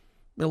it's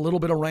a little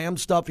bit of Ram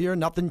stuff here,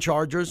 nothing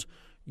Chargers.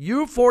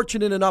 You're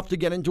fortunate enough to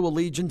get into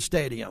Allegiant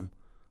Stadium.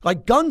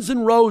 Like Guns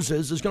N'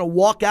 Roses is going to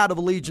walk out of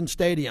Allegiant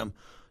Stadium,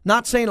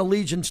 not saying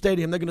Allegiant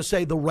Stadium, they're going to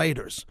say the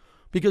Raiders.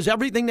 Because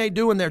everything they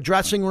do in their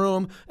dressing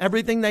room,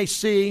 everything they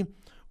see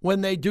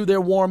when they do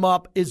their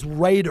warm-up is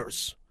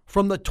Raiders.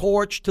 From the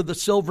torch to the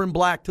silver and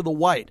black to the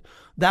white.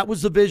 That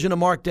was the vision of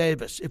Mark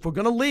Davis. If we're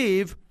going to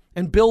leave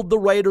and build the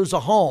Raiders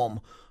a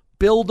home,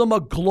 build them a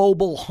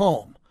global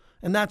home.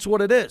 And that's what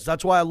it is.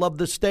 That's why I love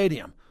this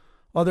stadium.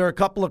 Are there a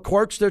couple of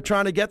quirks they're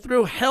trying to get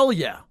through? Hell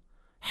yeah.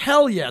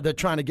 Hell yeah, they're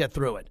trying to get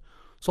through it.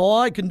 So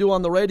all I can do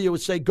on the radio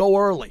is say, go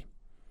early.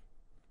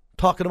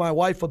 Talking to my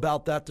wife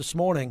about that this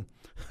morning.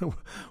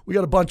 We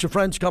got a bunch of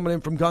friends coming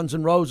in from Guns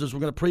N' Roses. We're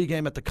going to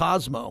pregame at the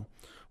Cosmo,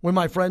 where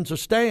my friends are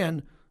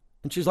staying.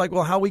 And she's like,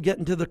 well, how are we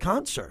getting to the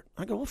concert?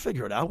 I go, we'll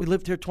figure it out. We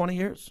lived here 20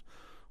 years.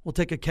 We'll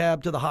take a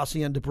cab to the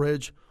Hacienda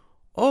Bridge.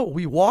 Oh,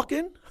 we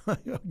walking?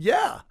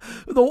 Yeah.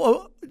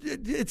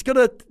 It's going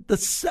to, the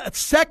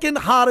second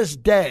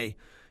hottest day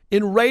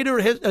in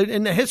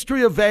in the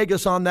history of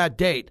Vegas on that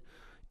date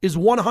is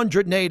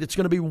 108. It's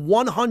going to be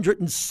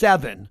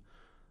 107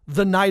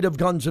 the night of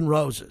Guns N'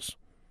 Roses.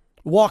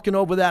 Walking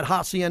over that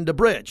Hacienda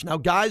Bridge. Now,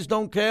 guys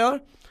don't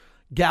care.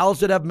 Gals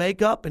that have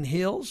makeup and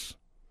heels,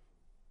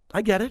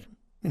 I get it.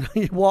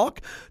 You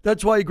walk.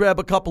 That's why you grab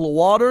a couple of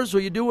waters, or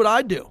you do what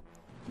I do.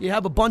 You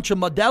have a bunch of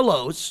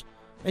Modelo's,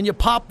 and you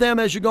pop them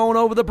as you're going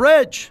over the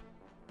bridge.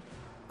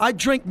 I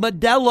drink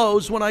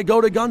Modelo's when I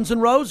go to Guns N'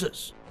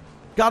 Roses.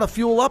 Got to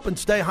fuel up and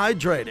stay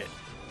hydrated.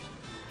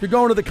 If you're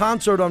going to the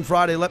concert on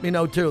Friday, let me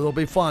know, too. It'll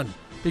be fun.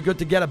 Be good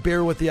to get a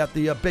beer with you at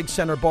the Big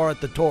Center Bar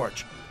at the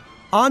Torch.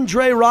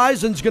 Andre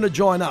Rison's going to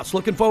join us.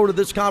 Looking forward to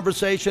this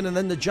conversation and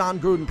then the John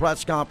Gruden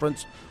press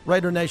conference,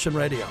 Raider Nation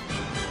Radio.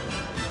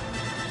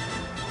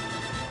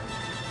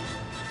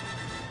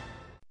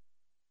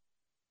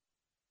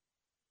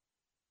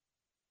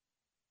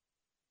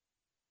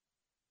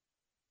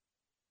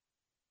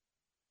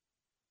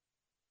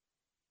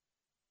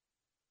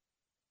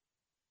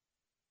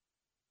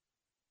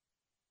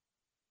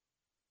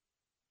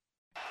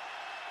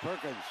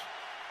 Perkins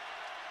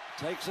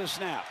takes a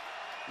snap,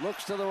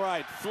 looks to the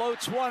right,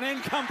 floats one,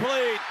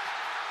 incomplete.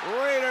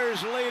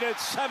 Raiders lead it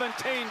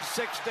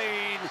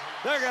 17-16.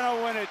 They're going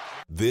to win it.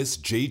 This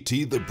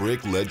JT the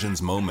Brick Legends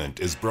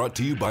moment is brought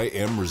to you by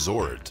M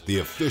Resort, the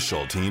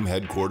official team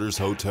headquarters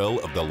hotel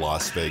of the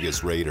Las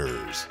Vegas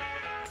Raiders.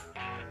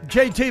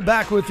 JT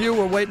back with you.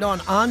 We're waiting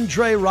on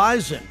Andre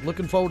Rison.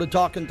 Looking forward to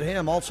talking to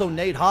him. Also,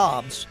 Nate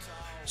Hobbs.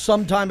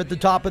 Sometime at the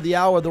top of the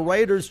hour, the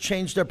Raiders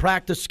changed their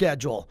practice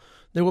schedule.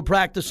 They were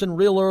practicing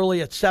real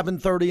early at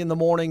 7:30 in the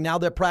morning. Now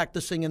they're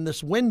practicing in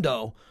this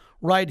window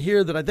right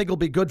here that I think will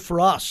be good for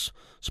us,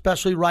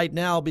 especially right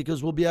now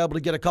because we'll be able to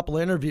get a couple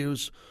of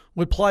interviews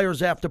with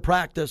players after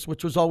practice,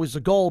 which was always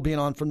the goal, being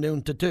on from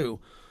noon to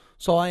 2.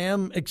 So I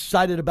am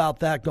excited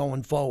about that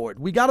going forward.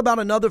 We got about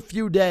another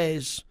few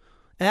days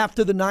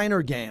after the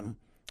Niner game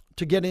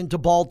to get into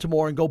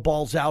Baltimore and go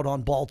balls out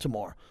on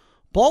Baltimore.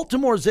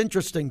 Baltimore is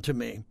interesting to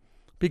me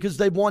because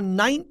they've won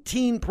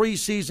 19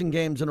 preseason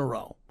games in a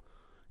row.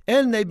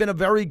 And they've been a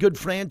very good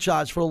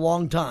franchise for a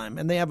long time.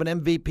 And they have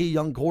an MVP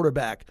young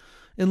quarterback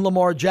in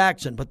Lamar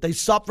Jackson. But they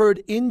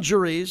suffered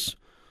injuries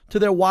to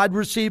their wide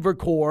receiver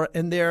core,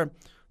 and their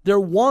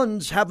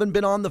ones haven't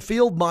been on the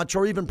field much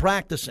or even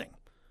practicing.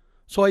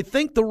 So I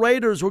think the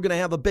Raiders were going to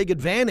have a big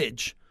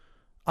advantage.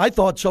 I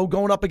thought so,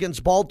 going up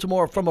against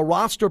Baltimore from a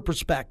roster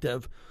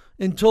perspective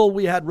until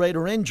we had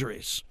Raider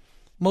injuries.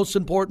 Most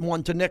important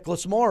one to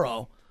Nicholas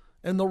Morrow.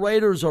 And the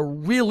Raiders are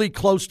really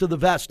close to the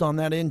vest on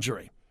that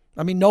injury.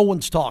 I mean, no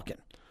one's talking.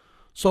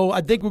 So I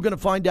think we're going to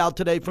find out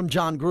today from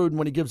John Gruden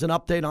when he gives an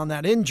update on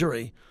that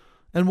injury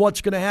and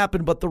what's going to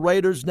happen. But the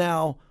Raiders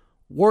now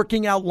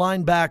working out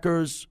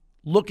linebackers,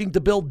 looking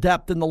to build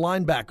depth in the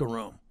linebacker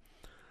room.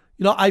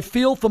 You know, I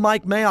feel for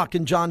Mike Mayock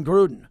and John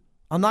Gruden.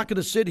 I'm not going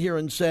to sit here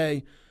and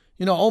say,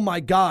 you know, oh my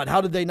God,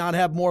 how did they not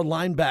have more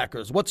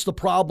linebackers? What's the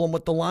problem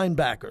with the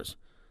linebackers?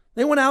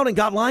 They went out and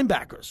got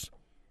linebackers.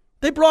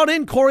 They brought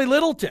in Corey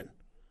Littleton.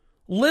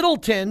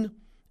 Littleton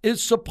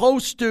is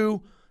supposed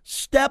to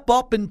step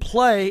up and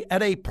play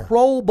at a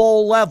Pro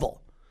Bowl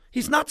level.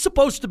 He's not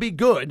supposed to be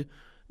good.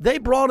 They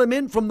brought him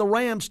in from the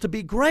Rams to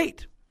be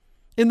great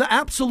in the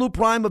absolute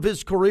prime of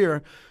his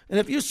career. And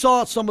if you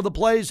saw some of the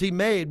plays he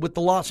made with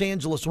the Los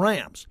Angeles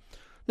Rams,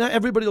 now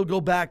everybody will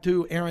go back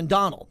to Aaron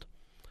Donald.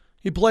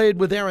 He played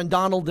with Aaron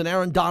Donald, and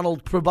Aaron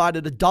Donald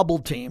provided a double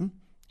team.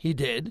 He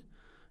did.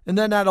 And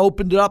then that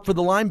opened it up for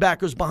the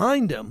linebackers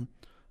behind him,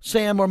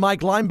 Sam or Mike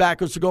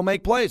linebackers, to go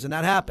make plays, and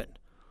that happened.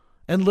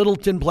 And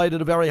Littleton played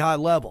at a very high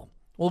level.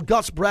 Well,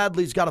 Gus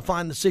Bradley's got to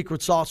find the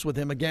secret sauce with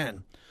him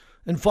again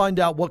and find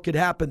out what could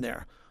happen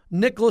there.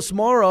 Nicholas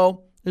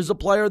Morrow is a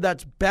player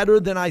that's better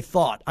than I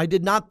thought. I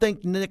did not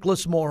think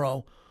Nicholas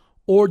Morrow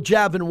or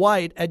Javin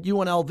White at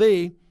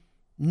UNLV,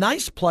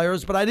 nice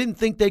players, but I didn't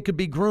think they could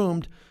be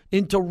groomed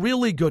into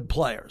really good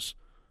players.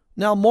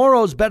 Now,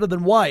 Morrow's better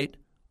than White,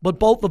 but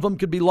both of them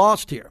could be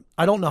lost here.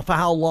 I don't know for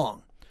how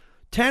long.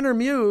 Tanner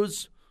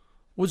Muse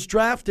was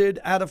drafted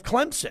out of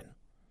Clemson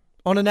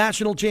on a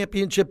national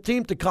championship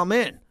team to come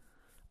in.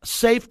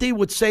 Safety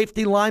with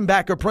safety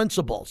linebacker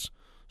principles.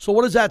 So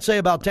what does that say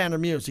about Tanner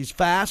Muse? He's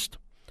fast,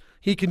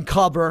 he can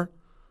cover,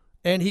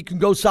 and he can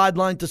go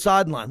sideline to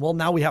sideline. Well,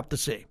 now we have to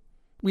see.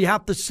 We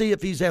have to see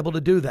if he's able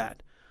to do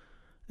that.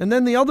 And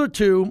then the other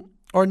two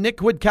are Nick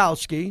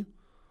Witkowski,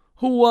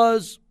 who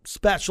was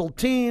special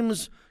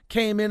teams,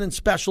 came in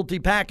specialty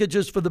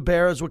packages for the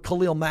Bears with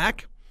Khalil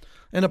Mack,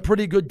 and a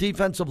pretty good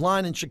defensive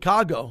line in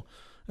Chicago,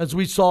 as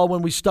we saw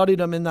when we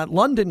studied him in that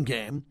London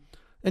game.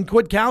 And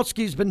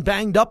Kwiatkowski's been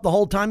banged up the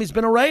whole time he's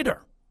been a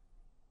Raider.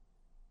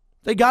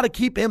 They got to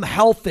keep him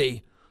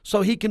healthy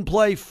so he can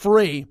play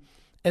free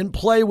and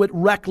play with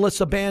reckless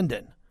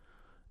abandon.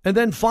 And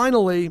then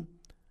finally,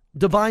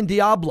 Divine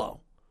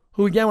Diablo,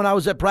 who, again, when I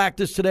was at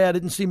practice today, I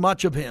didn't see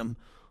much of him,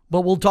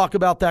 but we'll talk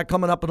about that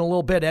coming up in a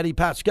little bit. Eddie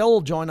Pascal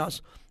will join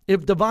us.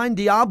 If Divine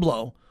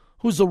Diablo,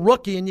 who's a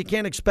rookie and you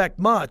can't expect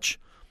much,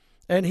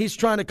 and he's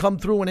trying to come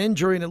through an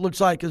injury, and it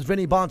looks like, as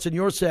Vinny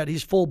Bonsignore said,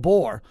 he's full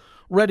bore,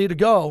 ready to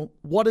go,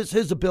 what is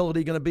his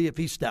ability going to be if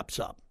he steps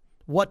up?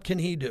 What can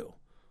he do?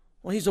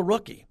 Well, he's a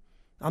rookie.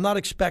 I'm not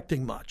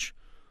expecting much.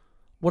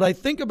 What I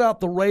think about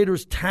the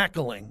Raiders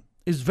tackling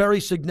is very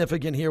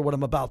significant here, what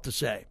I'm about to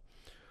say.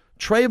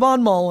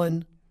 Trayvon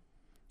Mullen,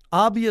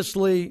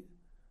 obviously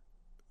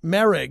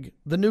Merrig,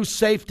 the new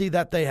safety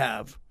that they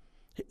have.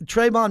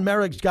 Trayvon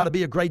Merrick's got to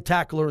be a great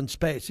tackler in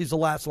space. He's the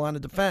last line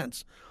of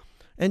defense.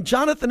 And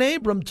Jonathan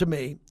Abram, to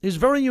me, is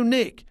very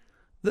unique.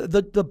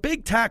 The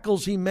big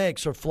tackles he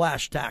makes are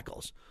flash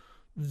tackles.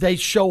 They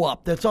show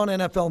up. That's on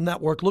NFL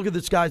Network. Look at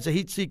this guy's a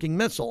heat-seeking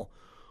missile.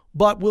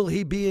 But will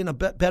he be in a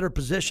better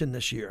position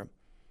this year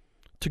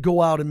to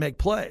go out and make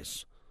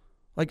plays?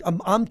 Like,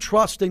 I'm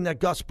trusting that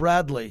Gus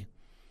Bradley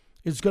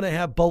is going to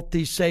have both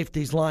these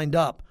safeties lined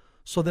up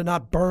so they're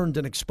not burned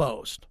and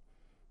exposed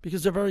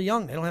because they're very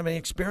young. They don't have any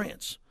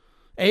experience.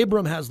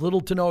 Abram has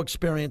little to no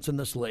experience in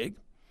this league.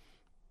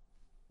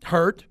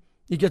 Hurt.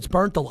 He gets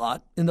burnt a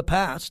lot in the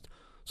past.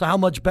 So how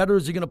much better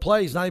is he going to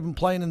play? He's not even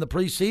playing in the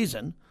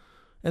preseason.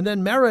 And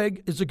then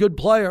Merrig is a good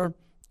player,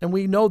 and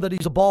we know that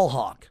he's a ball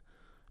hawk.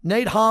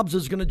 Nate Hobbs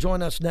is going to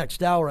join us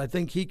next hour. I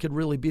think he could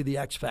really be the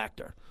X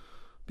factor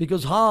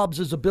because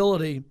Hobbs'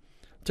 ability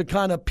to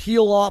kind of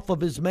peel off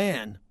of his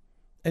man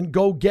and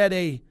go get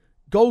a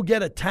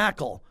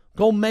tackle,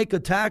 go make a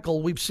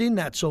tackle. We've seen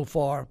that so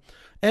far,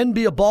 and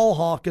be a ball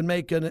hawk and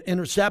make an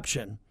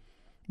interception.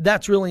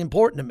 That's really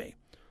important to me.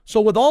 So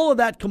with all of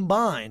that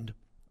combined,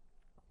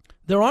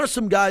 there are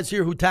some guys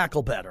here who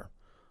tackle better.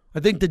 I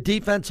think the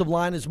defensive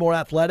line is more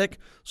athletic,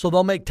 so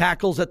they'll make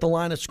tackles at the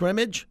line of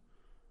scrimmage.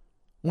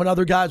 When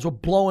other guys were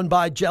blowing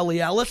by Jelly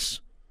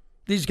Ellis,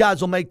 these guys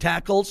will make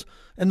tackles,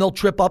 and they'll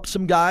trip up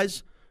some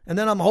guys. And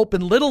then I'm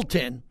hoping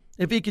Littleton,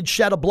 if he can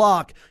shed a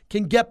block,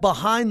 can get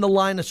behind the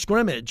line of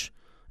scrimmage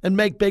and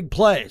make big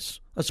plays,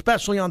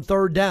 especially on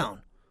third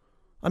down.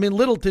 I mean,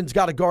 Littleton's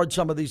got to guard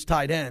some of these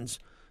tight ends,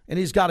 and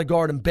he's got to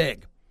guard them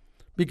big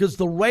because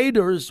the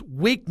Raiders'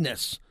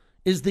 weakness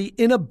is the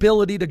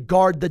inability to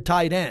guard the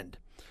tight end.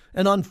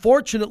 And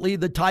unfortunately,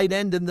 the tight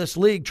end in this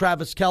league,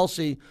 Travis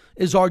Kelce,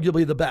 is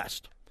arguably the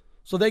best.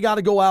 So they got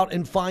to go out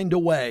and find a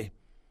way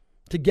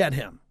to get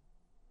him.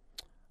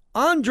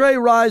 Andre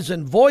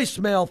Rison,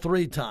 voicemail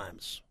 3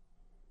 times.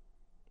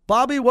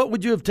 Bobby, what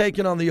would you have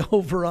taken on the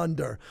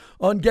over-under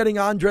on getting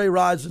Andre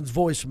Rison's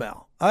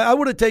voicemail? I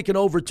would have taken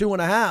over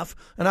 2.5,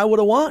 and I would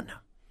have won.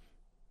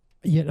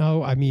 You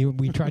know, I mean,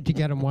 we tried to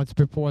get him once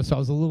before, so I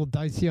was a little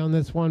dicey on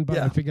this one, but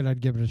yeah. I figured I'd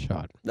give it a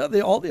shot. No,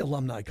 all the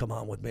alumni come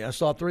on with me. I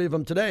saw 3 of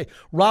them today.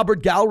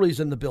 Robert Gallery's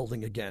in the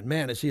building again.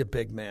 Man, is he a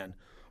big man.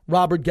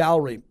 Robert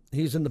Gallery,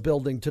 he's in the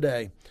building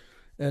today,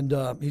 and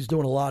he's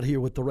doing a lot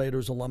here with the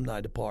Raiders alumni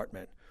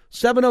department.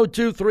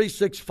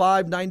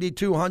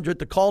 702-365-9200.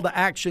 The call to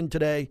action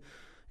today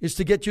is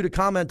to get you to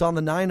comment on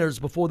the Niners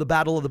before the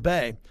Battle of the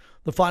Bay,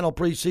 the final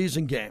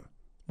preseason game.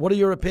 What are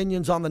your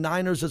opinions on the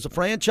Niners as a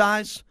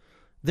franchise,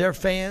 their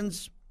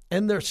fans,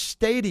 and their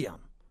stadium?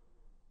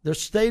 Their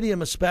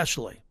stadium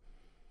especially.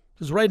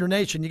 Because Raider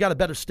Nation, you got a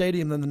better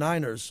stadium than the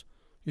Niners.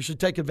 You should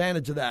take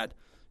advantage of that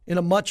in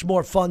a much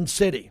more fun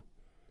city.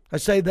 I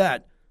say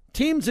that.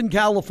 Teams in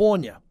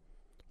California,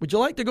 would you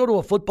like to go to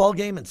a football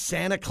game in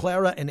Santa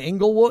Clara and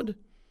Inglewood?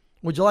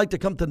 Would you like to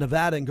come to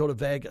Nevada and go to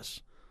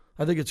Vegas?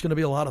 I think it's going to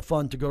be a lot of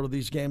fun to go to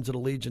these games at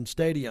Allegiant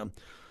Stadium.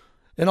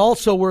 And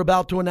also, we're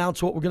about to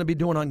announce what we're going to be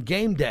doing on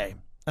game day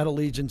at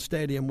Allegiant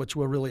Stadium, which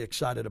we're really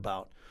excited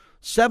about.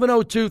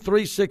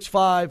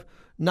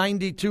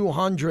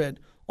 702-365-9200.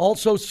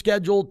 Also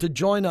scheduled to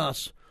join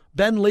us,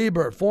 Ben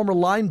Lieber, former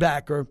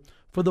linebacker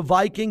for the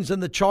Vikings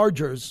and the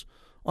Chargers,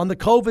 on the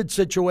COVID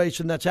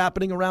situation that's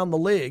happening around the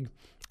league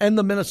and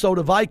the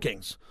Minnesota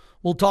Vikings.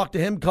 We'll talk to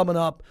him coming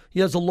up.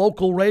 He has a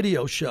local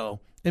radio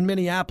show in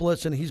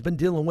Minneapolis, and he's been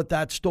dealing with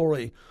that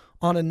story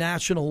on a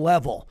national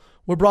level.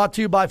 We're brought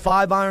to you by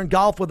 5 Iron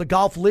Golf, where the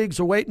golf leagues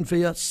are waiting for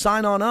you.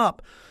 Sign on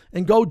up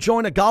and go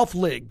join a golf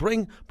league.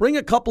 Bring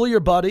a couple of your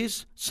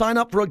buddies, sign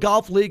up for a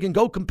golf league, and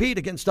go compete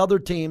against other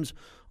teams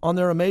on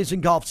their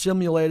amazing golf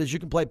simulators. You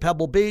can play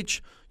Pebble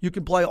Beach. You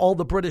can play all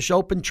the British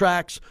Open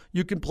tracks.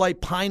 You can play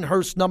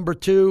Pinehurst No.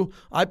 2.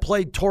 I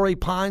played Torrey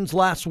Pines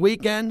last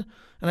weekend,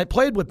 and I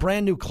played with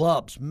brand new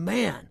clubs.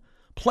 Man,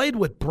 played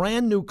with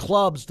brand new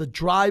clubs. The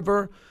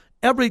driver,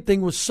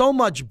 everything was so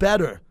much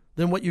better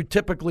than what you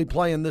typically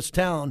play in this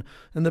town.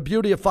 And the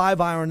beauty of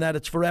 5 Iron, that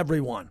it's for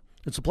everyone.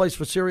 It's a place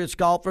for serious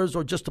golfers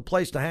or just a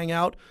place to hang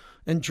out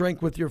and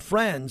drink with your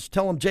friends.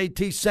 Tell them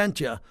JT sent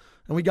you.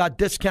 And we got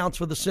discounts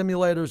for the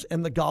simulators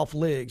and the golf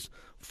leagues.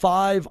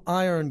 5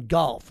 Iron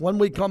Golf. When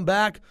we come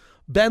back,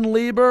 Ben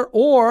Lieber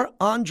or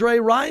Andre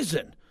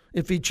Rison,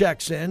 if he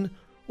checks in.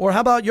 Or how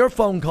about your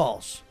phone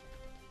calls?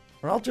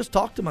 Or I'll just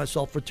talk to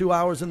myself for 2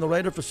 hours in the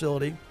Raider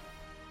facility.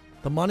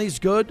 The money's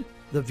good.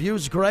 The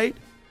view's great.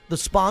 The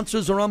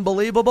sponsors are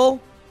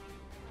unbelievable.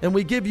 And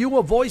we give you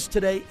a voice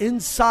today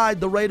inside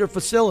the Raider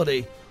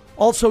facility.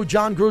 Also,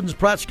 John Gruden's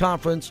press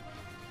conference,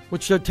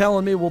 which they're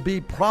telling me will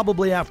be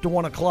probably after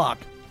 1 o'clock.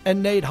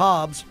 And Nate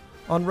Hobbs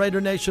on Raider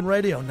Nation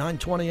Radio,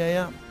 920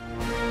 a.m.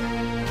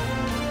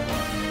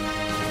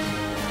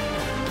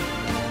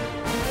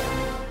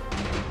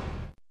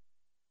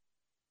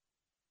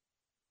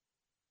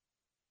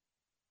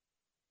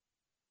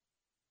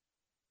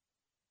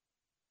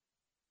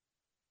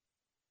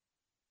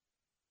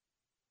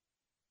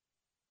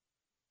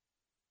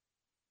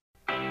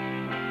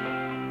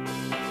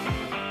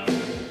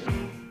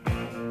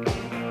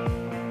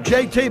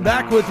 JT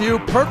back with you.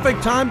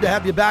 Perfect time to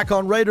have you back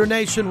on Raider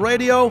Nation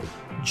Radio.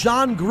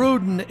 John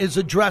Gruden is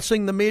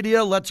addressing the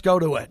media. Let's go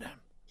to it.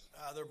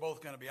 They're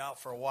both going to be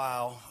out for a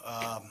while.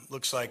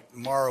 Looks like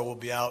Morrow will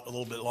be out a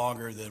little bit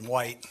longer than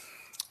White.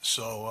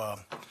 So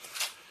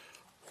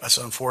that's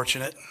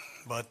unfortunate.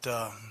 But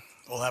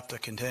we'll have to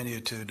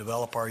continue to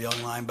develop our young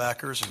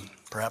linebackers and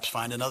perhaps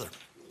find another.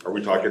 Are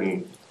we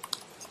talking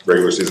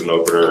regular season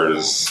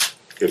openers?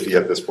 Iffy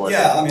at this point?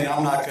 Yeah, I mean,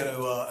 I'm not going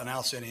to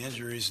announce any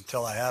injuries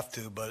until I have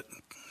to, but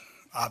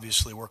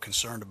obviously we're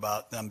concerned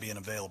about them being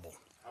available.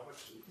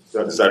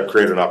 Does that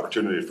create an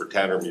opportunity for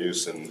Tanner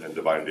Muse and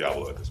Divine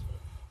Diablo at this point?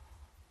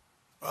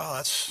 Well,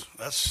 that's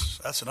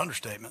an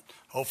understatement.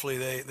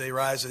 Hopefully they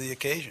rise to the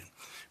occasion.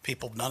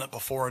 People have done it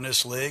before in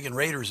this league, and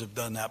Raiders have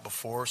done that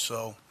before,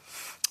 so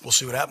we'll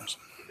see what happens.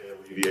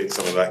 Alleviate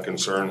some of that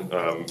concern,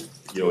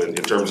 in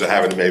terms of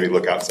having to maybe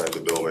look outside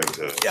the building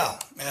to. Yeah.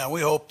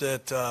 We hope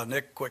that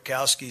Nick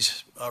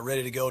Kwiatkowski's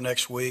ready to go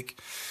next week,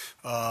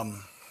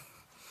 and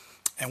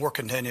we'll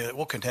continue to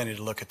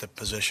look at the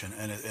position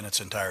in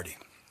its entirety.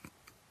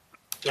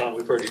 John,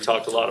 we've heard you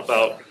talked a lot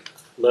about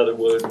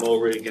Leatherwood,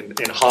 Moehrig,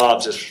 and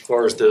Hobbs as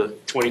far as the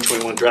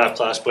 2021 draft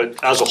class,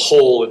 but as a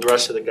whole and the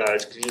rest of the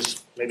guys, could you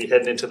just maybe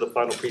heading into the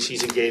final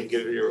preseason game,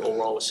 give your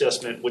overall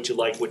assessment, what you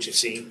like, what you've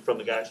seen from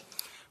the guys?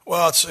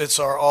 Well, it's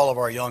all of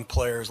our young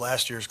players,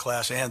 last year's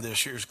class and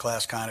this year's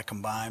class kind of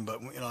combined.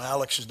 But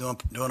Alex is doing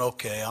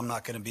okay. I'm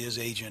not going to be his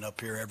agent up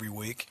here every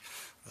week.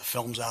 The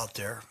film's out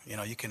there.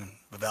 You can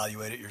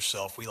evaluate it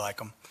yourself. We like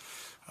him.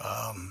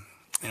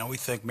 We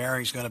think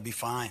Maring's going to be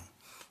fine.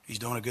 He's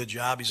doing a good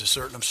job. He's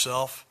asserting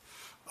himself.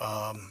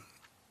 Got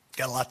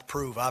a lot to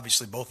prove,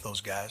 obviously, both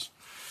those guys.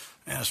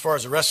 And as far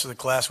as the rest of the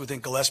class, we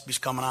think Gillespie's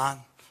coming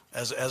on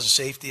as a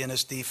safety in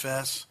this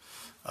defense.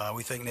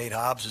 We think Nate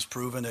Hobbs has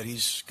proven that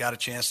he's got a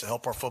chance to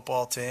help our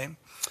football team.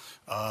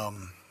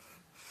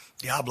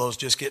 Diablo's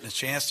just getting a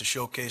chance to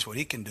showcase what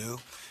he can do.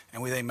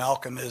 And we think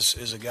Malcolm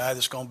is a guy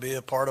that's going to be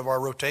a part of our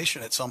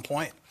rotation at some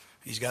point.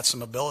 He's got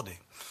some ability.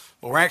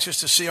 But we're anxious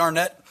to see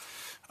Arnett.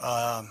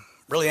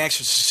 Really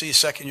anxious to see a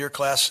second-year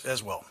class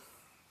as well.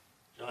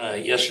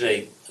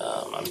 Yesterday,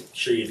 I'm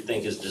sure you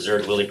think his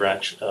deserved Cliff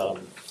Branch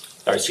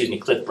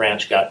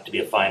got to be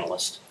a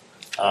finalist.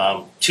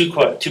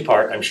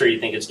 Two-part, I'm sure you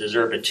think it's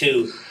deserved. But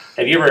two,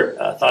 have you ever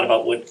thought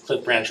about what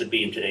Cliff Branch would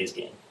be in today's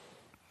game?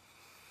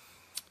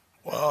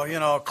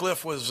 Well,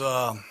 Cliff was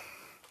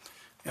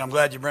I'm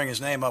glad you bring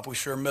his name up. We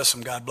sure miss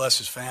him. God bless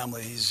his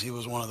family. He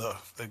was one of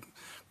the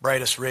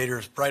brightest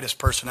Raiders, brightest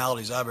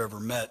personalities I've ever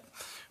met.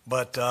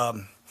 But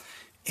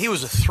he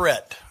was a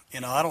threat.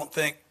 I don't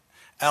think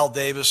Al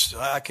Davis,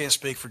 I can't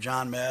speak for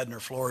John Madden or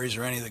Flores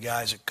or any of the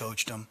guys that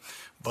coached him,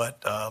 but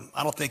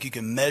I don't think you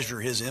can measure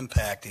his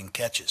impact in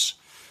catches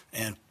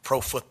and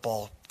pro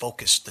football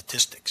focused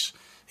statistics.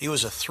 He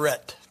was a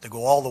threat to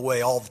go all the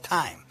way all the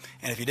time.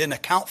 And if you didn't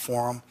account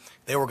for him,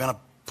 they were going to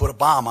put a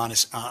bomb on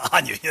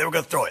you. They were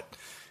going to throw it.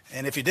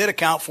 And if you did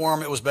account for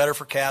him, it was better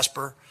for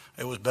Casper.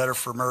 It was better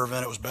for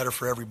Mervin. It was better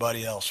for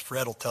everybody else.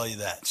 Fred will tell you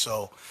that.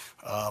 So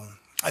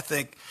I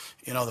think,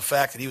 the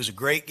fact that he was a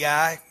great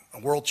guy, a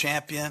world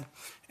champion,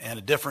 and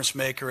a difference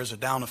maker as a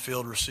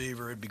down-the-field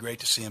receiver, it'd be great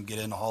to see him get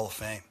in the Hall of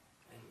Fame.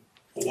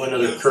 One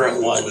other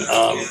current one.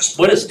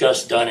 What has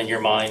Gus done in your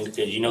mind?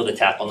 Because the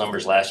tackle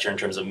numbers last year in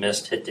terms of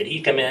missed hit. Did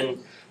he come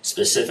in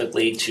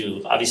specifically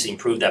to obviously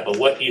improve that? But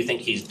what do you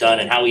think he's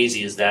done, and how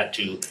easy is that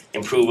to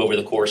improve over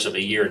the course of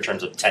a year in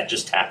terms of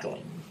just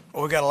tackling?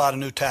 Well, we got a lot of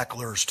new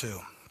tacklers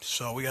too.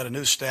 So we got a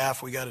new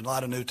staff. We got a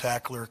lot of new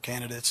tackler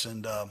candidates,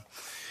 and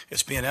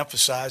it's being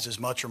emphasized as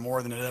much or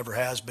more than it ever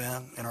has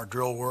been in our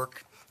drill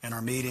work, in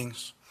our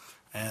meetings,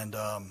 and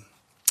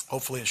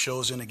hopefully it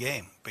shows in the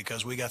game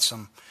because we got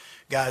some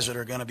guys that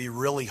are going to be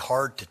really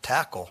hard to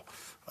tackle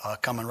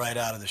coming right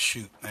out of the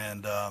chute.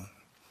 And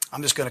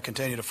I'm just going to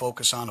continue to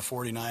focus on the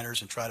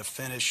 49ers and try to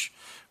finish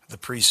the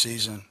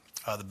preseason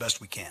the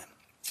best we can.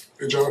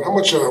 Hey, John, how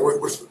much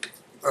with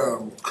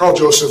Carl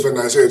Joseph and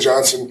Isaiah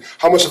Johnson,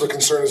 how much of a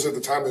concern is it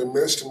the time they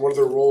missed, and what are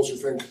their roles, you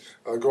think,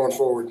 going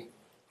forward?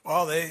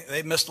 Well,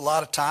 they missed a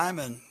lot of time,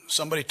 and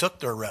somebody took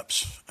their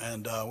reps.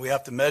 And we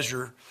have to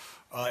measure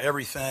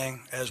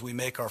everything as we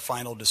make our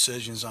final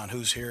decisions on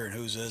who's here and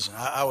who's isn't.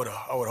 I would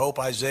hope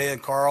Isaiah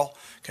and Carl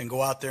can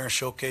go out there and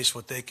showcase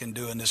what they can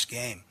do in this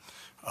game.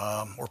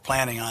 We're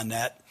planning on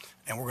that,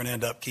 and we're going to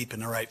end up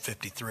keeping the right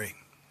 53.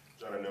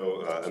 John, I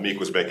know Amik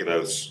was making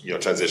those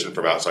transition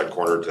from outside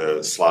corner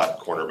to slot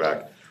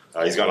cornerback.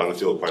 He's gotten on the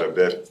field quite a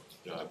bit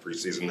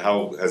preseason.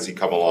 How has he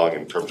come along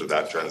in terms of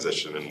that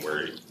transition and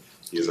where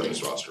he is on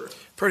this roster?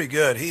 Pretty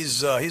good.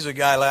 He's a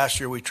guy last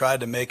year we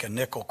tried to make a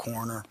nickel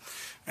corner.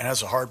 And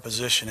that's a hard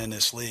position in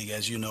this league,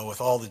 as you know,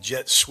 with all the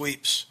jet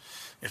sweeps.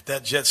 If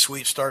that jet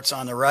sweep starts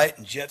on the right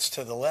and jets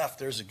to the left,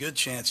 there's a good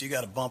chance you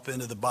got to bump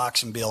into the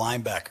box and be a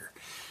linebacker.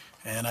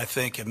 And I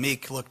think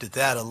Amik looked at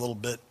that a little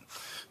bit,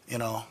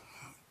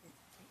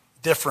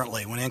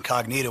 differently when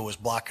Incognito was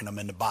blocking him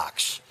in the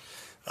box.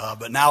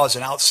 But now as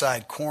an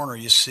outside corner,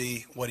 you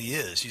see what he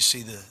is. You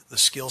see the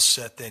skill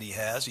set that he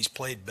has. He's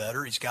played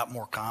better. He's got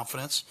more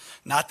confidence.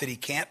 Not that he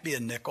can't be a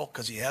nickel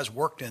because he has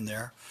worked in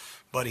there.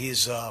 But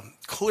he's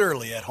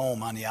clearly at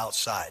home on the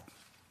outside.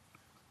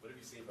 What have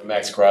you seen from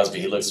Max Crosby?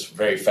 He looks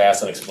very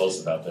fast and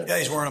explosive out there. Yeah,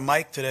 he's wearing a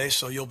mic today,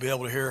 so you'll be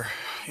able to hear,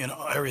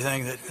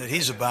 everything that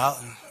he's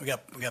about. And we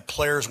got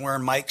players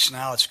wearing mics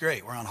now. It's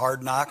great. We're on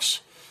Hard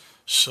Knocks,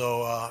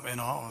 so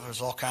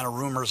there's all kind of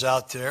rumors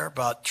out there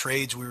about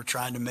trades we were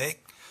trying to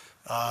make.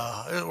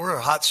 We're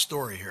a hot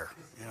story here.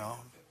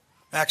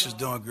 Max is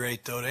doing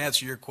great, though. To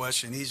answer your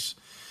question, he's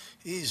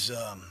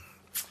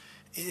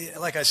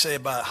like I say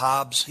about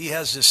Hobbs, he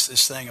has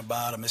this thing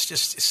about him. It's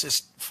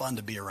just fun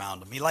to be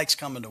around him. He likes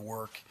coming to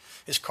work.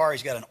 His car,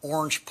 he's got an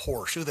orange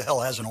Porsche. Who the hell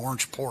has an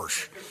orange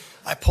Porsche?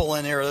 I pull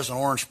in there, there's an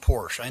orange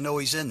Porsche. I know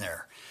he's in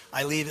there.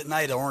 I leave at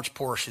night, an orange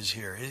Porsche is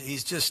here.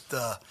 He's just,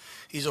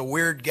 he's a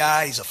weird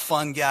guy. He's a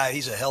fun guy.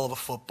 He's a hell of a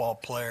football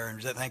player, and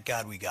thank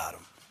God we got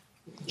him.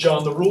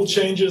 John, the rule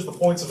changes, the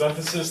points of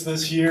emphasis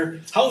this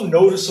year. How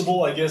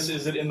noticeable, I guess,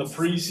 is it in the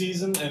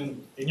preseason?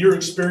 And in your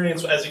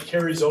experience as it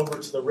carries over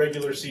to the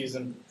regular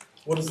season,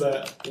 what is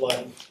that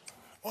like?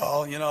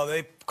 Well,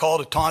 they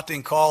called a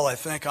taunting call, I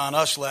think, on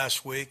us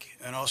last week.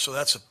 So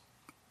that's a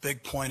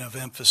big point of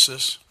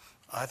emphasis.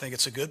 I think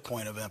it's a good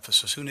point of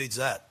emphasis. Who needs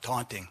that?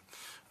 Taunting.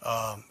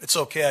 It's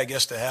okay, I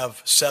guess, to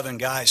have 7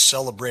 guys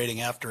celebrating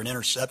after an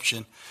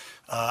interception.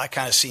 I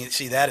kind of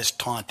see that as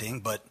taunting,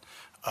 but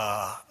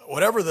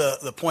whatever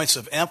the points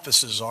of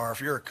emphasis are,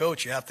 if you're a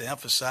coach, you have to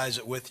emphasize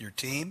it with your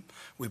team.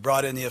 We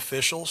brought in the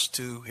officials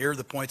to hear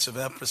the points of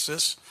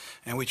emphasis,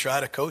 and we try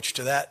to coach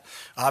to that.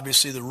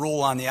 Obviously, the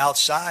rule on the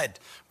outside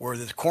where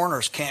the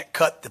corners can't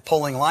cut the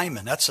pulling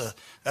lineman, that's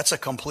a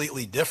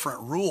completely different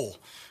rule.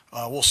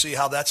 We'll see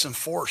how that's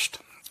enforced.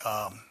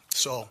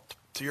 So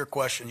to your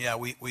question, yeah,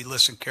 we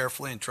listen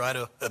carefully and try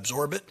to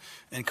absorb it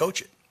and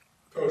coach it.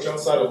 Coach,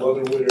 outside of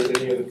Leatherwood, are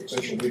there any other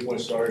potential weak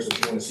point stars that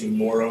you want to see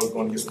more of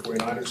going against the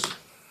 49ers?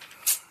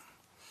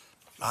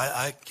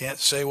 I can't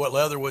say what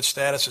Leatherwood's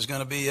status is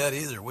going to be yet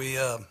either.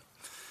 We're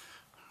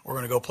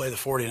going to go play the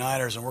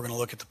 49ers, and we're going to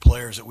look at the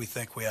players that we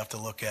think we have to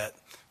look at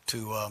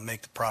to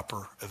make the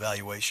proper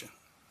evaluation.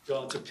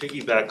 John, to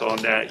piggyback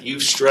on that,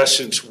 you've stressed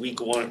since week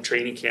 1 of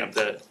training camp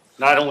that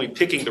not only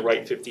picking the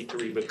right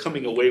 53, but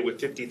coming away with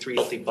 53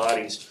 healthy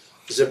bodies.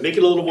 Does it make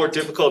it a little more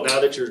difficult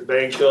now that you're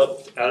banged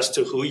up as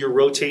to who you're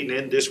rotating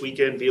in this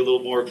weekend? Be a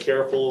little more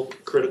careful,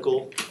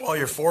 critical? Well,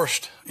 you're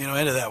forced,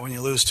 into that when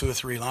you lose 2 or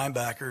 3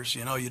 linebackers.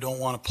 You don't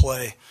want to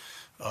play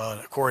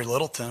Corey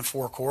Littleton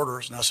 4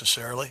 quarters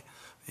necessarily.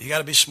 You got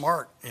to be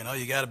smart.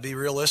 You got to be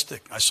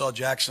realistic. I saw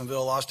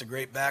Jacksonville lost a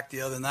great back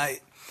the other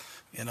night.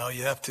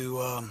 You have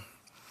to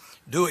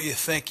do what you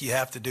think you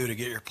have to do to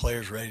get your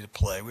players ready to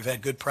play. We've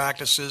had good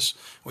practices.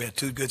 We had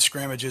 2 good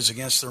scrimmages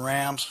against the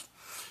Rams.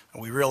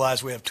 And we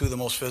realize we have 2 of the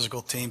most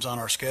physical teams on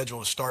our schedule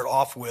to start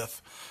off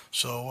with.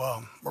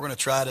 So we're going to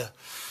try to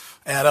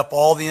add up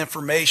all the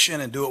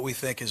information and do what we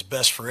think is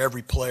best for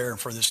every player and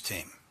for this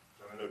team.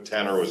 I know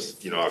Tanner was,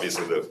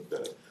 obviously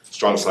the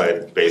strong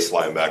side base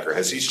linebacker.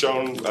 Has he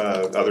shown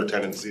other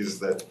tendencies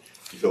that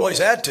you feel? Well, he's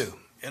had to.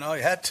 He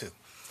had to.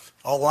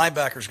 All the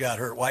linebackers got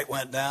hurt. White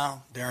went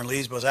down. Darren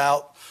Lees was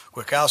out.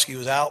 Kwiatkowski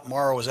was out.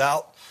 Morrow was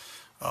out.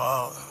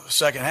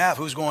 Second half,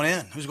 who's going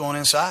in? Who's going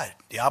inside?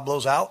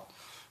 Diablo's out.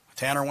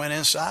 Tanner went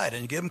inside,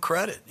 and you give him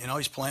credit.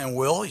 He's playing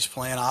Will. He's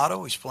playing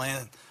Otto. He's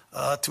playing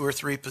 2 or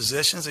 3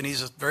 positions, and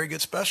he's a very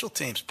good special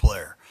teams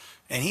player.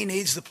 And he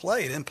needs to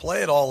play. He didn't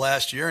play it all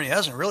last year, and he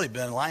hasn't really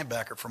been a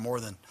linebacker for more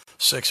than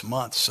 6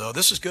 months. So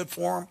this is good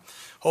for him.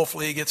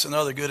 Hopefully he gets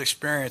another good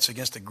experience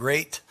against a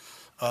great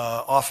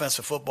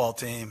offensive football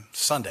team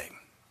Sunday.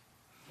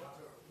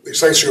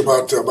 Excites you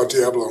about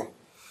Diablo?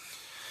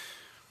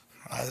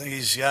 I think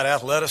he's got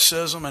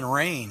athleticism and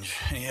range,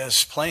 and he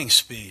has playing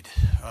speed.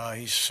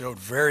 He showed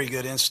very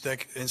good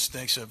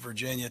instincts at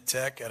Virginia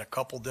Tech at a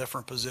couple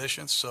different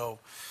positions. So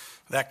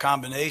that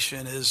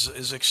combination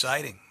is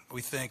exciting.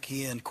 We think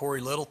he and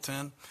Corey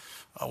Littleton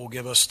will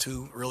give us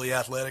 2 really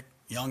athletic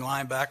young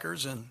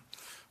linebackers, and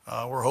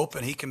we're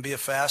hoping he can be a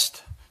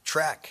fast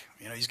track.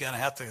 He's going to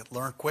have to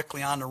learn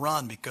quickly on the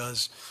run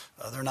because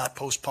they're not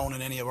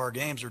postponing any of our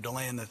games or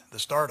delaying the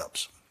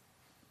startups.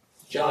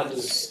 John,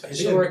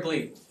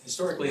 historically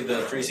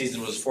the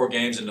preseason was 4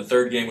 games, and the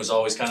 3rd game was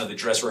always kind of the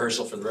dress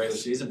rehearsal for the regular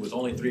season. It was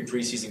only 3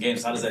 preseason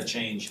games. How does that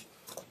change?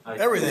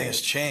 Everything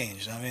has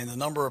changed. I mean, the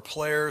number of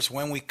players,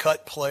 when we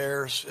cut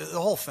players, the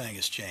whole thing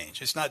has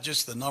changed. It's not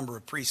just the number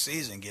of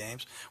preseason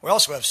games. We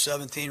also have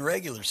 17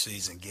 regular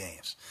season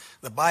games.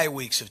 The bye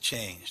weeks have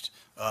changed.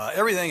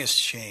 Everything has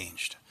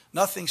changed.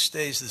 Nothing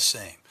stays the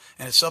same.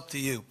 And it's up to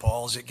you,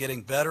 Paul. Is it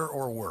getting better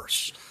or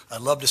worse? I'd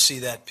love to see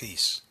that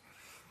piece.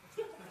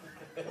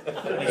 Can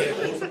I get a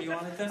quote from you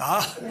on it then?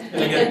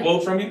 Can I get a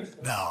quote from you?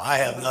 No, I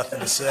have nothing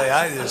to say.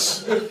 I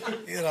just,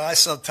 I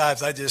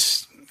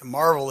just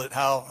marvel at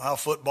how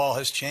football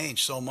has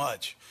changed so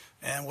much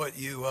and what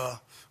you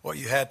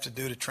had to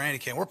do to training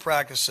camp. We're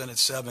practicing at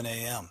 7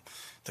 a.m.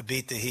 to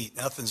beat the heat.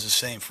 Nothing's the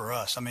same for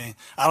us. I mean,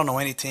 I don't know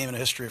any team in the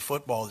history of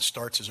football that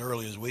starts as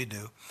early as we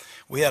do.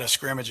 We had a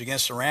scrimmage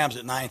against the Rams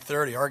at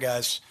 9:30. Our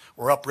guys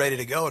were up ready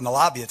to go in the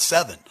lobby at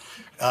 7.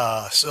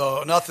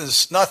 So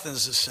nothing's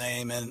the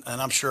same, and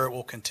I'm sure it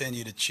will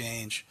continue to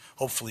change,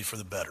 hopefully for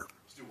the better.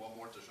 Let's do one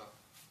more to Sean.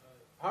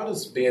 How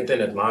does being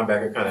thin at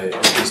linebacker kind of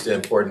increase the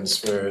importance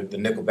for the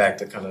nickelback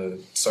to kind of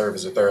serve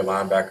as a third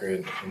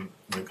linebacker when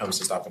it comes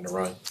to stopping the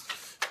run?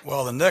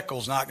 Well, the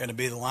nickel's not going to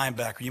be the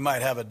linebacker. You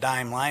might have a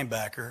dime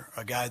linebacker,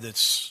 a guy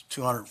that's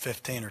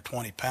 215 or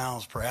 20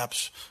 pounds,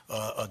 perhaps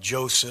a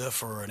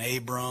Joseph or an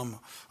Abram,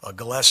 a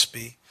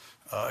Gillespie,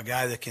 a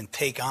guy that can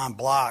take on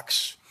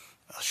blocks,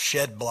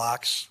 shed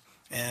blocks,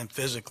 and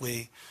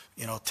physically,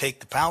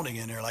 take the pounding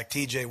in there. Like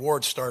T.J.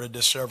 Ward started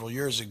this several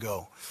years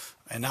ago,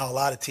 and now a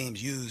lot of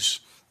teams use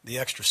the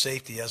extra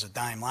safety as a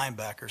dime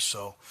linebacker.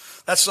 So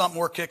that's something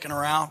we're kicking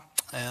around,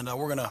 and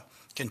we're going to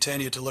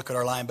continue to look at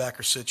our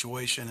linebacker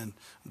situation and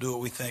do what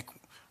we think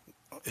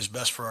is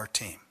best for our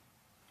team.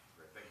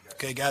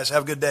 Okay, guys,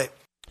 have a good day.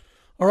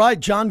 All right,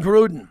 John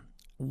Gruden.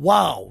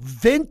 Wow,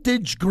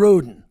 vintage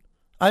Gruden.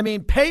 I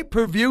mean,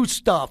 pay-per-view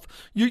stuff.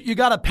 You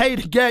got to pay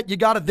to get. You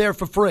got it there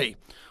for free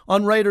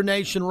on Raider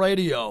Nation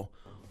Radio.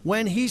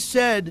 When he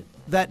said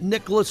that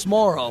Nicholas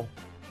Morrow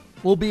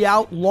will be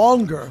out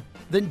longer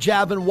than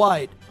Javin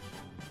White,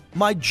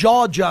 my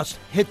jaw just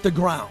hit the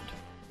ground.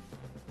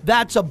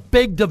 That's a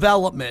big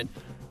development.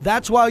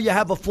 That's why you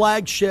have a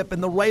flagship,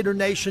 and the Raider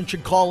Nation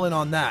should call in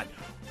on that.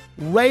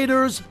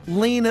 Raiders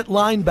lean at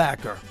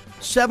linebacker.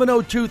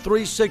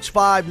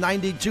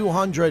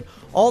 702-365-9200.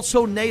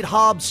 Also, Nate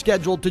Hobbs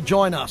scheduled to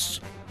join us.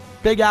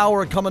 Big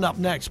hour coming up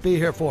next. Be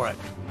here for it.